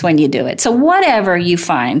hilarious when you do it. So whatever you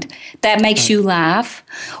find that makes you laugh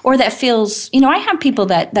or that feels, I have people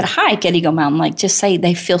that hike at Eagle Mountain Lake just say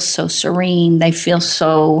they feel so serene. They feel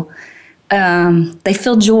so, they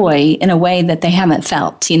feel joy in a way that they haven't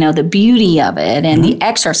felt, the beauty of it and the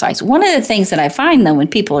exercise. One of the things that I find, though, when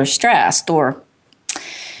people are stressed or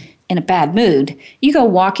in a bad mood, you go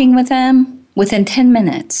walking with them, within 10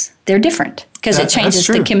 minutes, they're different because it changes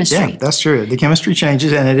the chemistry. Yeah, that's true. The chemistry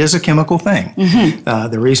changes, and it is a chemical thing.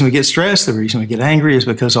 The reason we get stressed, the reason we get angry is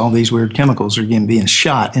because all these weird chemicals are being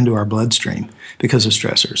shot into our bloodstream because of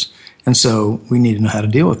stressors. And so we need to know how to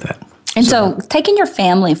deal with that. And so taking your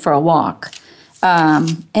family for a walk,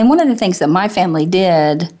 and one of the things that my family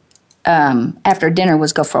did after dinner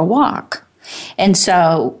was go for a walk. And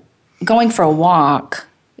so going for a walk,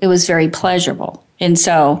 it was very pleasurable. And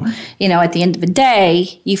so, at the end of the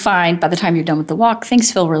day, you find by the time you're done with the walk,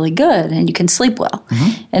 things feel really good and you can sleep well.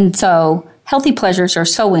 And so healthy pleasures are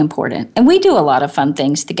so important. And we do a lot of fun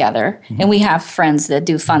things together. And we have friends that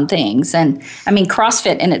do fun things. And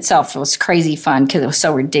CrossFit in itself was crazy fun because it was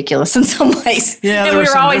so ridiculous in some ways. Yeah,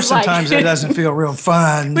 and sometimes it doesn't feel real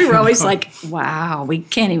fun. We were always like, wow, we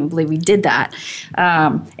can't even believe we did that.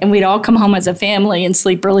 And we'd all come home as a family and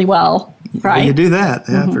sleep really well. right? You do that,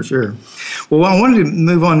 for sure. Well, I wanted to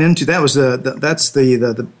move on into that was that's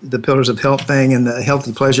the pillars of health thing, and the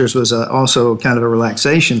healthy pleasures was also kind of a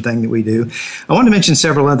relaxation thing that we do. I wanted to mention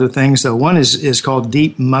several other things though. One is called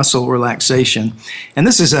deep muscle relaxation, and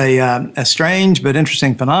this is a strange but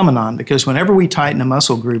interesting phenomenon because whenever we tighten a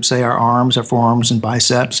muscle group, say our arms, our forearms and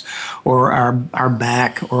biceps, or our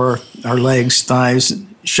back, or our legs, thighs,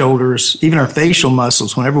 shoulders, even our facial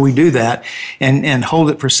muscles, whenever we do that and hold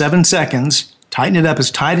it for 7 seconds, tighten it up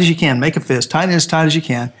as tight as you can, make a fist, tighten it as tight as you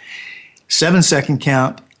can, 7-second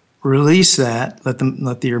count, release that,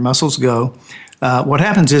 let your muscles go. What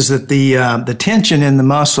happens is that the tension in the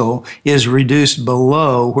muscle is reduced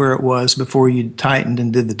below where it was before you tightened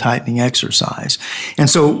and did the tightening exercise. And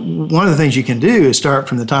so one of the things you can do is start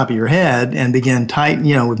from the top of your head and begin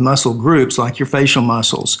tighten, with muscle groups like your facial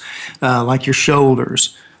muscles, like your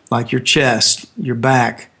shoulders, like your chest, your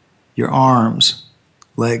back, your arms,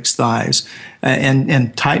 legs, thighs,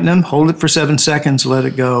 and tighten them, hold it for 7 seconds, let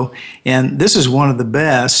it go. And this is one of the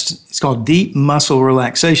best, it's called deep muscle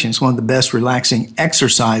relaxation. It's one of the best relaxing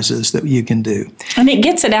exercises that you can do. And it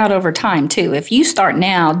gets it out over time, too. If you start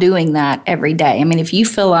now doing that every day, I mean, if you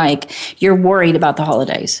feel like you're worried about the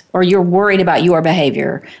holidays, or you're worried about your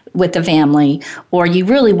behavior with the family, or you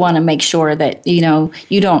really want to make sure that, you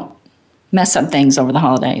don't mess up things over the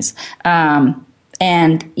holidays,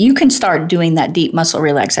 and you can start doing that deep muscle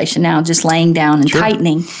relaxation now, just laying down and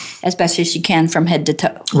tightening as best as you can from head to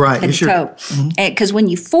toe. Right. Head to toe. Because when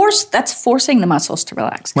you force, that's forcing the muscles to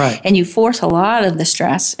relax. Right. And you force a lot of the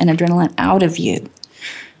stress and adrenaline out of you.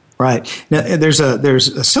 Right. Now, there's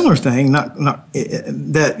a similar thing,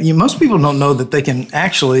 that most people don't know that they can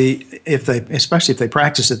actually, especially if they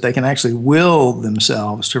practice it, they can actually will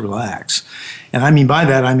themselves to relax. And I mean by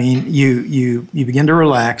that, you begin to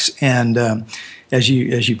relax, and as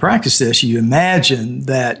you practice this, you imagine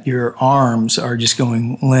that your arms are just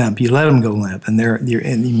going limp. You let them go limp, and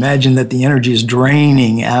and imagine that the energy is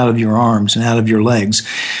draining out of your arms and out of your legs.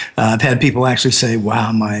 I've had people actually say,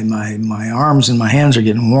 "Wow, my arms and my hands are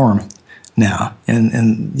getting warm now,"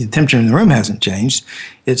 and the temperature in the room hasn't changed.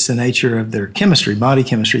 It's the nature of their chemistry, body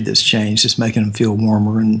chemistry, that's changed. It's making them feel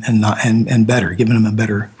warmer and better, giving them a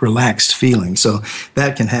better relaxed feeling. So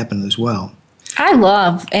that can happen as well. I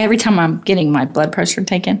love, every time I'm getting my blood pressure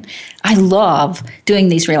taken, I love doing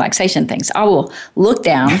these relaxation things. I will look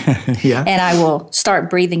down and I will start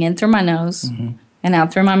breathing in through my nose and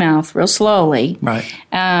out through my mouth real slowly. Right.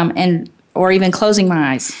 Or even closing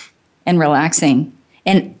my eyes and relaxing.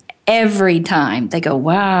 And every time they go,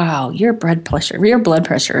 "Wow, your blood pressure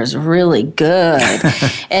is really good."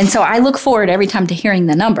 And so I look forward every time to hearing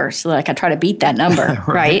the numbers. Like I try to beat that number,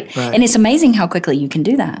 right? And it's amazing how quickly you can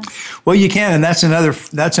do that. Well, you can, and that's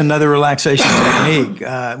another relaxation technique.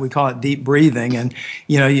 We call it deep breathing. And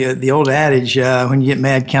the old adage, when you get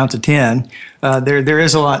mad, count to 10. There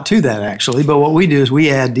is a lot to that, actually. But what we do is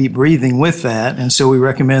we add deep breathing with that. And so we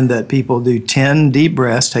recommend that people do 10 deep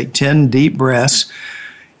breaths, take 10 deep breaths.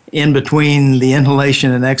 In between the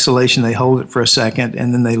inhalation and exhalation, they hold it for a second,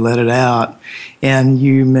 and then they let it out. And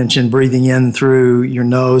you mentioned breathing in through your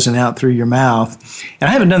nose and out through your mouth. And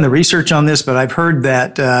I haven't done the research on this, but I've heard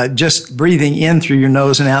that just breathing in through your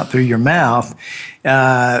nose and out through your mouth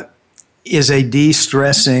is a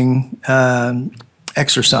de-stressing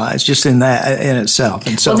exercise just in itself.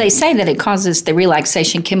 And so, well, they say that it causes the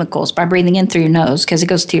relaxation chemicals by breathing in through your nose because it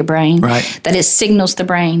goes to your brain. Right. That it signals the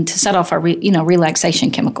brain to set off a relaxation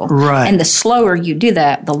chemical. Right. And the slower you do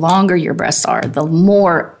that, the longer your breaths are, the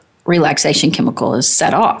more relaxation chemical is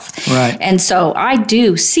set off. Right. And so I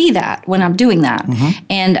do see that when I'm doing that.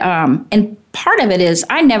 And part of it is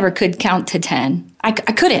I never could count to 10. I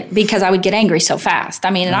couldn't because I would get angry so fast.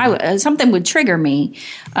 I mean, and something would trigger me,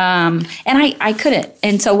 and I couldn't.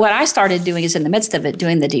 And so what I started doing is in the midst of it,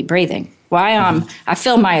 doing the deep breathing. While I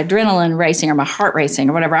feel my adrenaline racing or my heart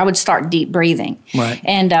racing or whatever, I would start deep breathing. Right.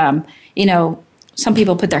 And, some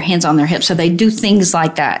people put their hands on their hips, so they do things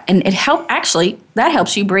like that. And that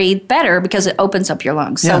helps you breathe better because it opens up your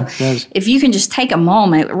lungs. Yeah, so if you can just take a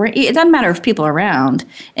moment, it doesn't matter if people are around,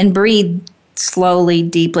 and breathe slowly,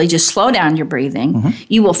 deeply, just slow down your breathing,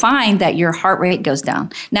 you will find that your heart rate goes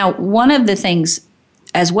down. Now, one of the things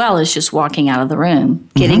as well is just walking out of the room,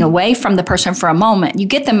 getting away from the person for a moment. You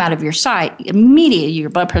get them out of your sight, immediately your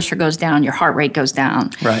blood pressure goes down, your heart rate goes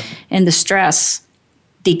down, right, and the stress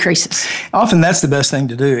decreases. Often that's the best thing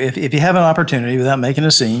to do. If you have an opportunity without making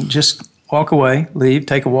a scene, just walk away, leave,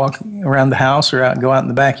 take a walk around the house or go out in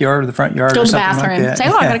the backyard or the front yard go or to the something bathroom. like that. Say, I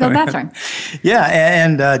got to go to the bathroom. Yeah,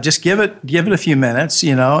 and just give it a few minutes,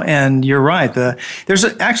 and you're right. There's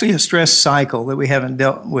actually a stress cycle that we haven't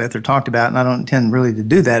dealt with or talked about, and I don't intend really to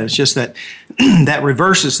do that. It's just that that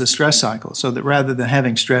reverses the stress cycle, so that rather than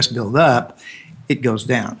having stress build up, it goes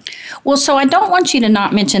down. Well, so I don't want you to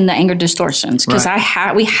not mention the anger distortions, because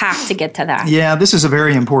Right. we have to get to that. Yeah, this is a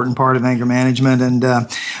very important part of anger management, and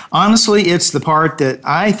honestly, it's the part that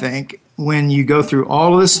I think when you go through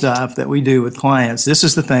all of the stuff that we do with clients, this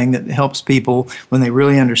is the thing that helps people when they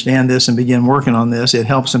really understand this and begin working on this. It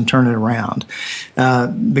helps them turn it around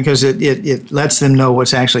because it lets them know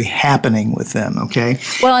what's actually happening with them, okay?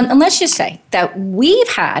 Well, and let's just say that we've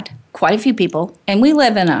had quite a few people, and we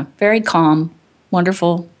live in a very calm,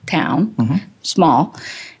 wonderful town, small,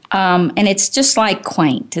 and it's just like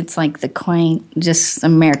quaint. It's like the quaint, just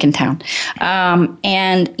American town.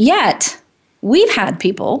 And yet, we've had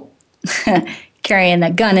people carrying a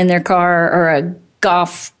gun in their car or a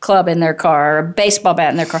golf club in their car or a baseball bat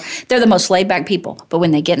in their car. They're the most laid-back people. But when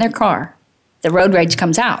they get in their car, the road rage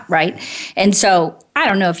comes out, right? And so I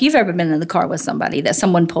don't know if you've ever been in the car with somebody that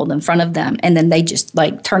someone pulled in front of them and then they just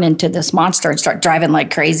like turn into this monster and start driving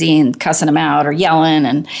like crazy and cussing them out or yelling.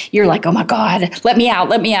 And you're like, oh my God, let me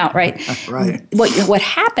out, right? Right. What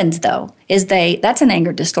happens though is that's an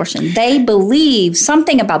anger distortion. They believe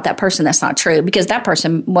something about that person that's not true because that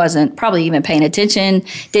person wasn't probably even paying attention,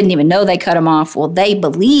 didn't even know they cut them off. Well, they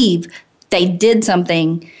believe they did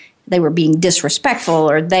something, they were being disrespectful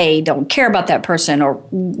or they don't care about that person or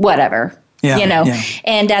whatever. Yeah.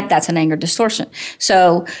 And that's an anger distortion.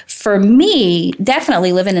 So for me,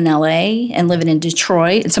 definitely living in LA and living in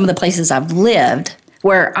Detroit and some of the places I've lived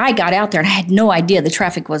where I got out there and I had no idea the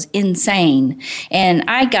traffic was insane. And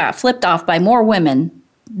I got flipped off by more women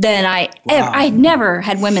than I had never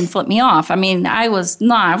had women flip me off. I mean, I was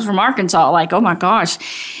from Arkansas, like, oh my gosh.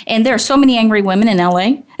 And there are so many angry women in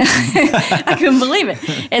LA. I couldn't believe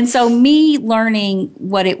it. And so me learning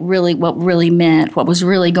what really meant, what was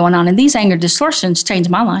really going on, and these anger distortions changed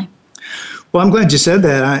my life. Well, I'm glad you said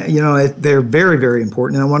that. They're very, very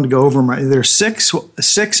important. And I wanted to go over there are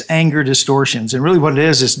six anger distortions. And really what it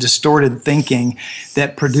is distorted thinking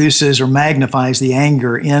that produces or magnifies the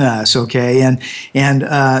anger in us, okay? And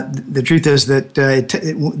the truth is that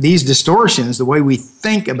these distortions, the way we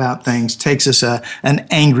think about things, takes us an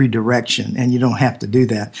angry direction, and you don't have to do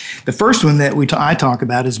that. The first one that I talk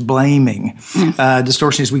about is blaming.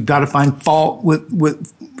 Distortion is we've got to find fault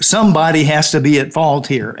with somebody has to be at fault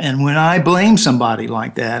here. And when I blame somebody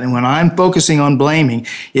like that, and when I'm focusing on blaming,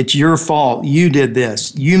 it's your fault. You did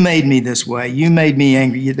this. You made me this way. You made me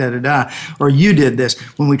angry. Or you did this.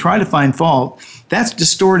 When we try to find fault, that's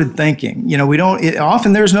distorted thinking.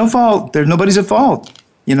 Often there's no fault. Nobody's at fault.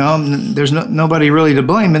 There's nobody really to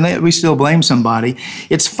blame, and we still blame somebody.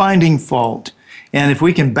 It's finding fault. And if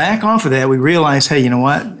we can back off of that, we realize, hey, you know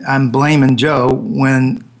what? I'm blaming Joe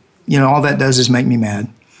when, all that does is make me mad.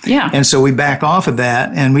 Yeah. And so we back off of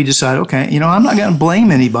that and we decide, okay, I'm not going to blame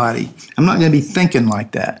anybody. I'm not going to be thinking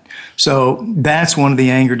like that. So that's one of the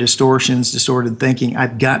anger distortions, distorted thinking.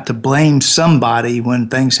 I've got to blame somebody when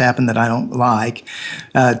things happen that I don't like.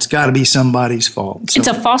 It's got to be somebody's fault. So, it's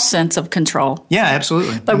a false sense of control. Yeah,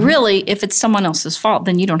 absolutely. But really, if it's someone else's fault,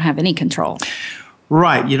 then you don't have any control.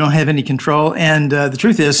 Right, you don't have any control, and the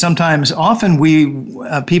truth is, often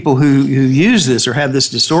people who use this or have this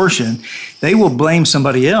distortion, they will blame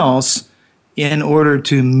somebody else in order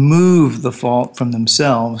to move the fault from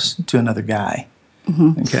themselves to another guy.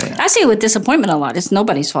 Mm-hmm. Okay, I see it with disappointment a lot. It's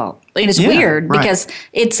nobody's fault. It's weird because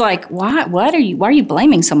it's like, why are you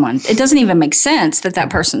blaming someone? It doesn't even make sense that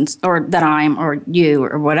person's or that I'm or you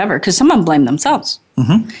or whatever, because someone blamed themselves.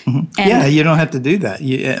 Mm-hmm, mm-hmm. You don't have to do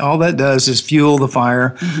that. All that does is fuel the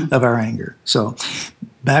fire of our anger. So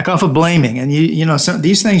back off of blaming. And,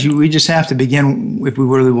 these things we just have to begin, if we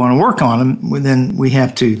really want to work on them, then we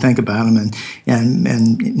have to think about them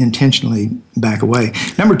and intentionally back away.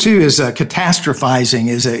 Number two is catastrophizing.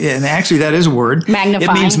 And actually that is a word.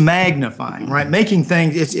 Magnifying. It means magnifying, right? Making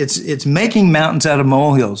things, it's making mountains out of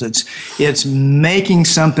molehills. It's making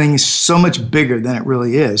something so much bigger than it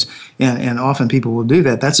really is. And often people will do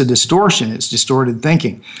that. That's a distortion. It's distorted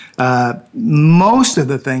thinking. Most of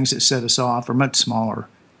the things that set us off are much smaller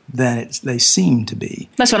than they seem to be.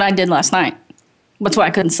 That's what I did last night. That's why I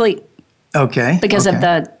couldn't sleep. Okay. Because of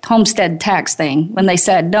the homestead tax thing, when they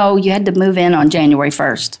said, no, you had to move in on January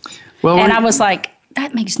 1st. Well, and I was like,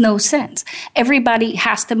 that makes no sense. Everybody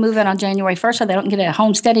has to move in on January 1st so they don't get a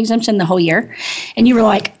homestead exemption the whole year. And you were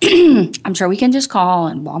like, I'm sure we can just call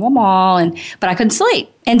and blah, blah, blah. But I couldn't sleep.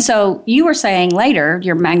 And so you were saying later,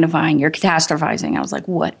 you're magnifying, you're catastrophizing. I was like,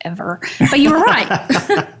 whatever. But you were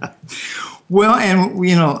right. Well, and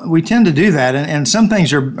we tend to do that, and some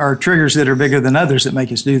things are triggers that are bigger than others that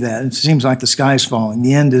make us do that. It seems like the sky's falling,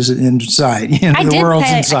 the end is in sight, the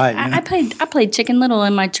world's in sight. I played Chicken Little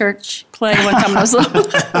in my church play one time when I was little.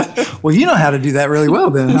 Well, you know how to do that really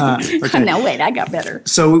well, then, huh? Okay. No, wait, I got better.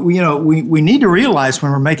 So we need to realize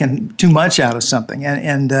when we're making too much out of something,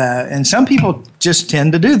 and some people just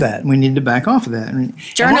tend to do that. We need to back off of that.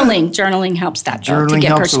 Journaling helps that though, to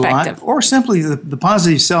get perspective, or simply the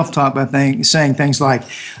positive self-talk by saying things like,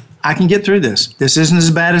 I can get through this. This isn't as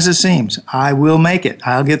bad as it seems. I will make it.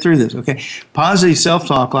 I'll get through this. Okay. Positive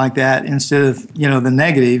self-talk like that instead of, the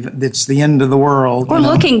negative, that's the end of the world. Or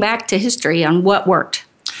looking back to history on what worked.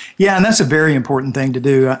 Yeah, and that's a very important thing to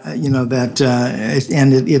do, it's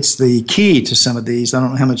the key to some of these. I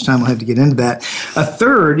don't know how much time we'll have to get into that. A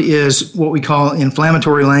third is what we call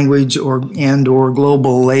inflammatory language or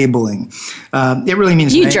global labeling. It really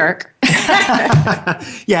means... You jerk.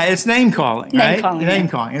 Yeah, it's name calling, right? Name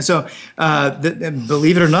calling. And so,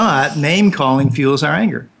 believe it or not, name calling fuels our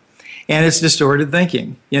anger. And it's distorted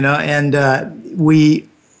thinking, and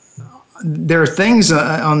there are things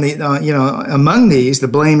among these, the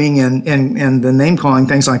blaming and the name calling,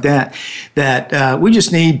 things like that we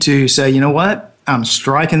just need to say, you know what? I'm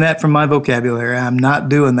striking that from my vocabulary. I'm not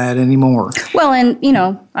doing that anymore. Well, and,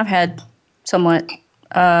 I've had somewhat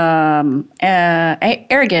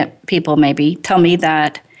arrogant people maybe tell me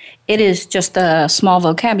that it is just a small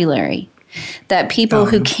vocabulary. That people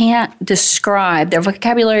who can't describe, their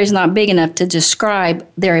vocabulary is not big enough to describe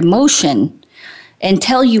their emotion and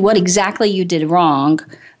tell you what exactly you did wrong,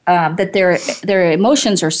 that their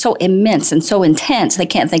emotions are so immense and so intense they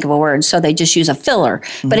can't think of a word, so they just use a filler.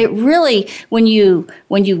 Mm-hmm. But it really, when you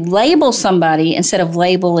label somebody instead of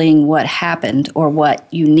labeling what happened or what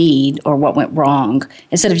you need or what went wrong,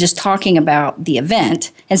 instead of just talking about the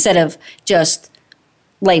event, instead of just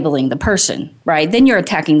labeling the person, right? Then you're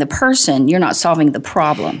attacking the person. You're not solving the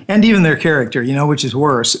problem. And even their character, which is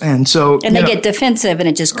worse. And so... And they get defensive, and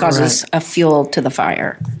it just causes a fuel to the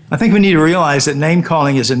fire. I think we need to realize that name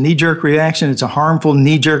calling is a knee-jerk reaction. It's a harmful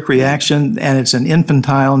knee-jerk reaction, and it's an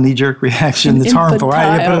infantile knee-jerk reaction that's harmful,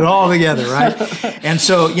 right? You put it all together, right? And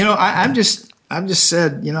so, I've just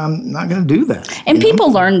said, I'm not going to do that. And people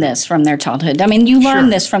learn this from their childhood. I mean, you learn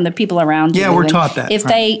this from the people around you. Yeah, we're taught that. If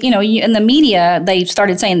they, in the media, they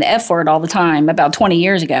started saying the F word all the time about 20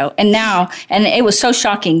 years ago. And now, and it was so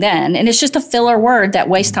shocking then. And it's just a filler word that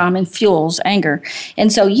wastes time and fuels anger.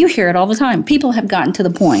 And so you hear it all the time. People have gotten to the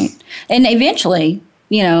point. And eventually,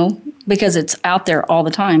 because it's out there all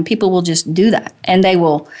the time, people will just do that. And they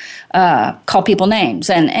will call people names.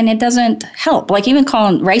 And it doesn't help. Like even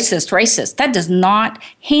calling racist, that does not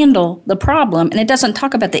handle the problem. And it doesn't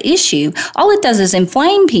talk about the issue. All it does is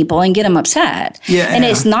inflame people and get them upset. And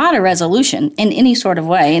it's not a resolution in any sort of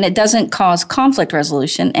way. And it doesn't cause conflict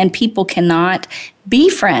resolution. And people cannot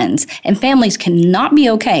be friends, and families cannot be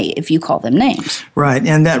okay if you call them names. Right,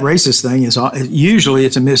 and that racist thing is usually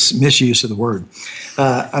it's a misuse of the word.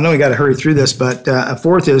 I know we got to hurry through this, but a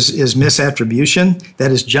fourth is misattribution.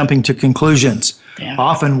 That is jumping to conclusions. Yeah.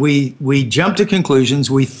 Often we jump to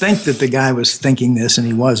conclusions. We think that the guy was thinking this and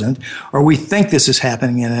he wasn't, or we think this is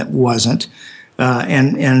happening and it wasn't.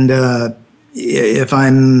 If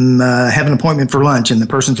I'm have an appointment for lunch and the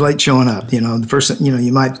person's late showing up, the first,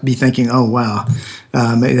 you might be thinking, oh, wow,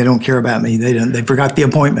 maybe they don't care about me. They forgot the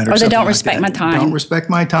appointment or something. Or they don't respect my time. Don't respect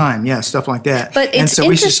my time. Yeah, stuff like that. But and so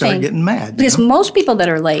we should start getting mad. Because most people that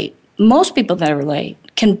are late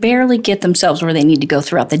can barely get themselves where they need to go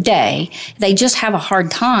throughout the day. They just have a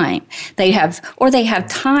hard time. They have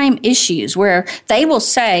time issues where they will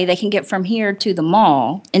say they can get from here to the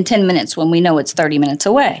mall in 10 minutes when we know it's 30 minutes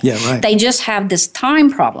away. Yeah, right. They just have this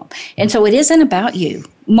time problem. And so it isn't about you.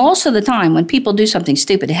 Most of the time, when people do something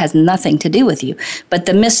stupid, it has nothing to do with you. But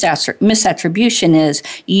the misattribution is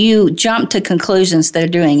you jump to conclusions that are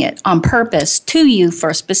doing it on purpose to you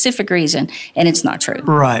for a specific reason, and it's not true.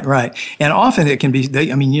 Right. And often it can be,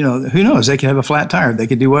 who knows? They could have a flat tire. They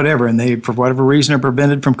could do whatever, and they, for whatever reason, are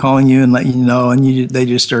prevented from calling you and letting you know, and they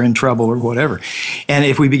just are in trouble or whatever. And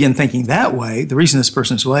if we begin thinking that way, the reason this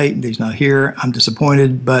person's late, he's not here, I'm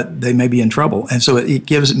disappointed, but they may be in trouble. And so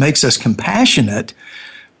it makes us compassionate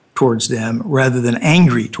towards them rather than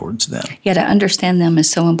angry towards them. Yeah, to understand them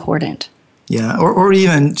is so important. Yeah, or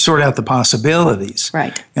even sort out the possibilities.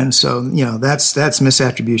 Right. And so, that's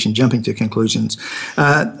misattribution, jumping to conclusions.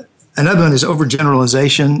 Another one is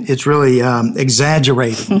overgeneralization. It's really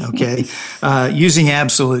exaggerating, okay? Using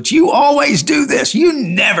absolutes. You always do this. You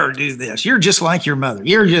never do this. You're just like your mother.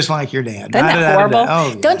 You're just like your dad. Isn't that horrible?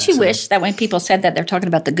 Oh, Don't you wish that when people said that, they're talking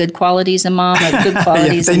about the good qualities in mom, like good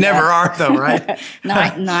qualities? They never are, though, right?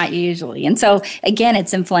 Not usually. And so, again,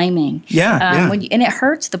 it's inflaming. Yeah. And it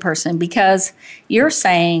hurts the person because you're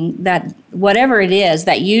saying that whatever it is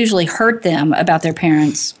that usually hurt them about their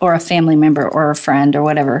parents or a family member or a friend or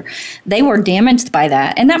whatever, they were damaged by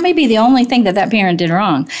that. And that may be the only thing that parent did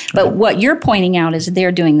wrong. But what you're pointing out is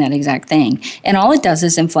they're doing that exact thing. And all it does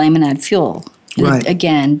is inflame and add fuel. And right. It,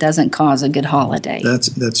 again, doesn't cause a good holiday.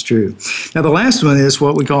 That's true. Now, the last one is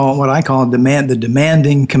what I call the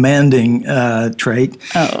demanding, commanding trait.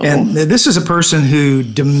 Oh. And this is a person who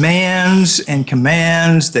demands and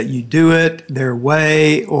commands that you do it their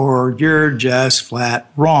way, or you're just flat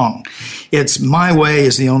wrong. It's my way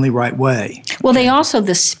is the only right way. Well, they also,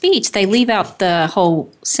 the speech, they leave out the whole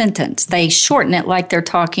sentence. They shorten it like they're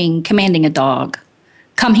commanding a dog.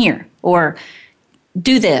 Come here, or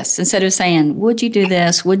do this, instead of saying, would you do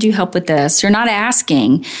this? Would you help with this? You're not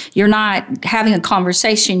asking. You're not having a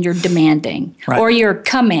conversation. You're demanding. Right. Or you're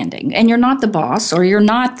commanding. And you're not the boss, or you're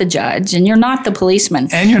not the judge, and you're not the policeman.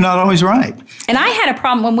 And you're not always right. And I had a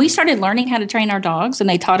problem when we started learning how to train our dogs, and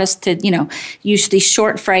they taught us to, use these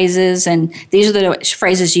short phrases, and these are the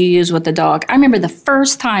phrases you use with the dog. I remember the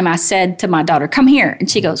first time I said to my daughter, come here. And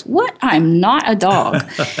she goes, what? I'm not a dog.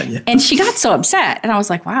 Yeah. And she got so upset. And I was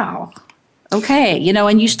like, wow. Okay,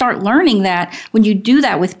 and you start learning that when you do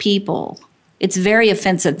that with people, it's very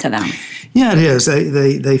offensive to them. Yeah, it is.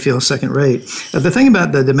 They feel second rate. The thing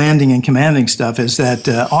about the demanding and commanding stuff is that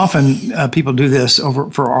often people do this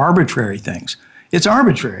for arbitrary things. It's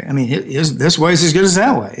arbitrary. I mean, this way is as good as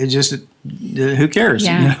that way. It's just, who cares?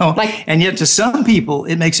 Yeah. And yet to some people,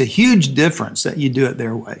 it makes a huge difference that you do it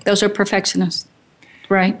their way. Those are perfectionists,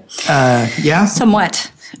 right? Yeah.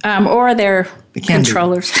 Somewhat. Or they're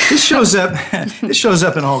controllers. This shows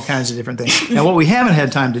up in all kinds of different things. Now, what we haven't had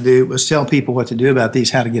time to do was tell people what to do about these,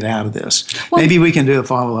 how to get out of this. Well, maybe we can do a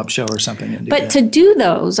follow-up show or something. And do but that. To do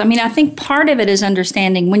those, I think part of it is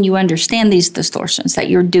understanding when you understand these distortions that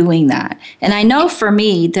you're doing that. And I know for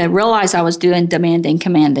me to realize I was doing demanding,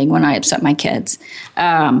 commanding when I upset my kids.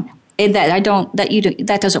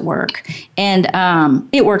 That doesn't work. And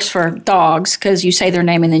it works for dogs because you say their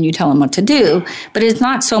name and then you tell them what to do. But it's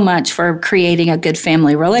not so much for creating a good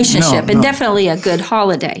family relationship and definitely a good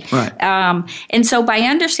holiday. Right. And so by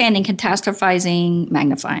understanding catastrophizing,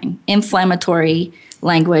 magnifying, inflammatory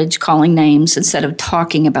language, calling names instead of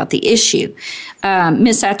talking about the issue,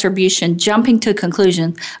 misattribution, jumping to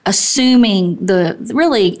conclusions, assuming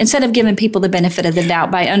instead of giving people the benefit of the doubt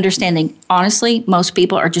by understanding, honestly, most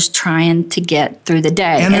people are just trying to get through the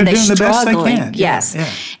day. And they're doing the best they can. Yes. Yeah.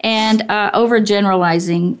 And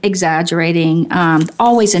overgeneralizing, exaggerating,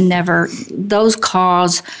 always and never, those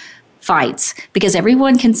cause fights because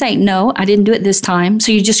everyone can say, no, I didn't do it this time.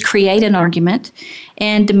 So you just create an argument,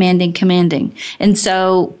 and demanding, commanding. And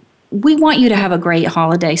so we want you to have a great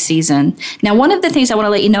holiday season. Now, one of the things I want to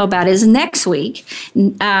let you know about is next week.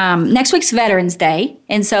 Next week's Veterans Day.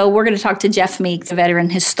 And so we're going to talk to Jeff Meek, the veteran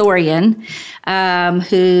historian,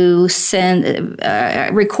 who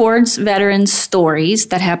records veterans' stories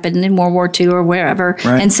that happened in World War II or wherever,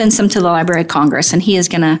 right, and sends them to the Library of Congress. And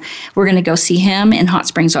we're going to go see him in Hot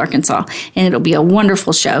Springs, Arkansas. And it'll be a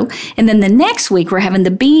wonderful show. And then the next week, we're having the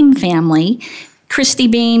Beam family, Christy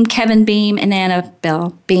Beam, Kevin Beam, and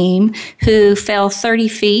Annabelle Beam, who fell 30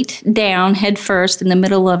 feet down head first in the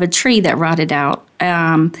middle of a tree that rotted out,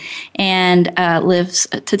 and lives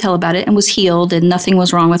to tell about it and was healed and nothing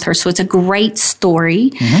was wrong with her. So it's a great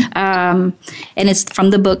story. Mm-hmm. And it's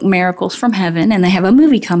from the book Miracles from Heaven, and they have a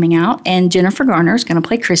movie coming out, and Jennifer Garner is going to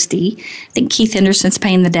play Christy. I think Keith Henderson's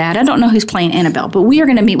playing the dad. I don't know who's playing Annabelle, but we are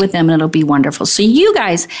going to meet with them, and it'll be wonderful. So you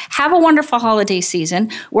guys have a wonderful holiday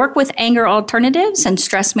season. Work with anger alternatives and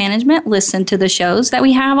stress management. Listen to the shows that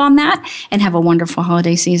we have on that, and have a wonderful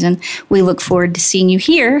holiday season. We look forward to seeing you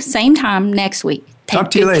here, same time next week.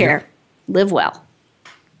 Talk to you later. Take good care. Live well.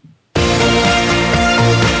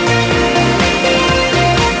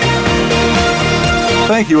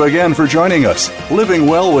 Thank you again for joining us. Living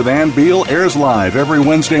Well with Ann Beal airs live every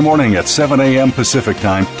Wednesday morning at 7 a.m. Pacific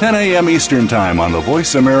Time, 10 a.m. Eastern Time on the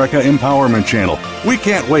Voice America Empowerment Channel. We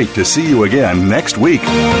can't wait to see you again next week.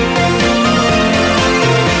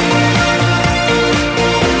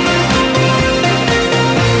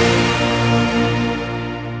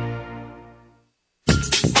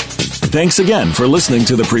 Thanks again for listening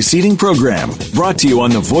to the preceding program, brought to you on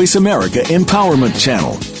the Voice America Empowerment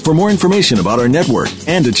Channel. For more information about our network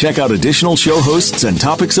and to check out additional show hosts and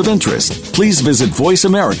topics of interest, please visit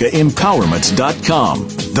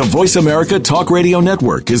voiceamericaempowerment.com. The Voice America Talk Radio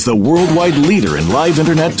Network is the worldwide leader in live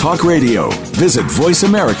Internet talk radio. Visit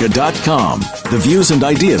voiceamerica.com. The views and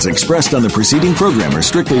ideas expressed on the preceding program are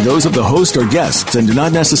strictly those of the host or guests and do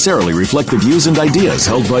not necessarily reflect the views and ideas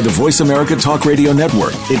held by the Voice America Talk Radio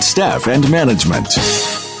Network, its staff, and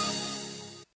management.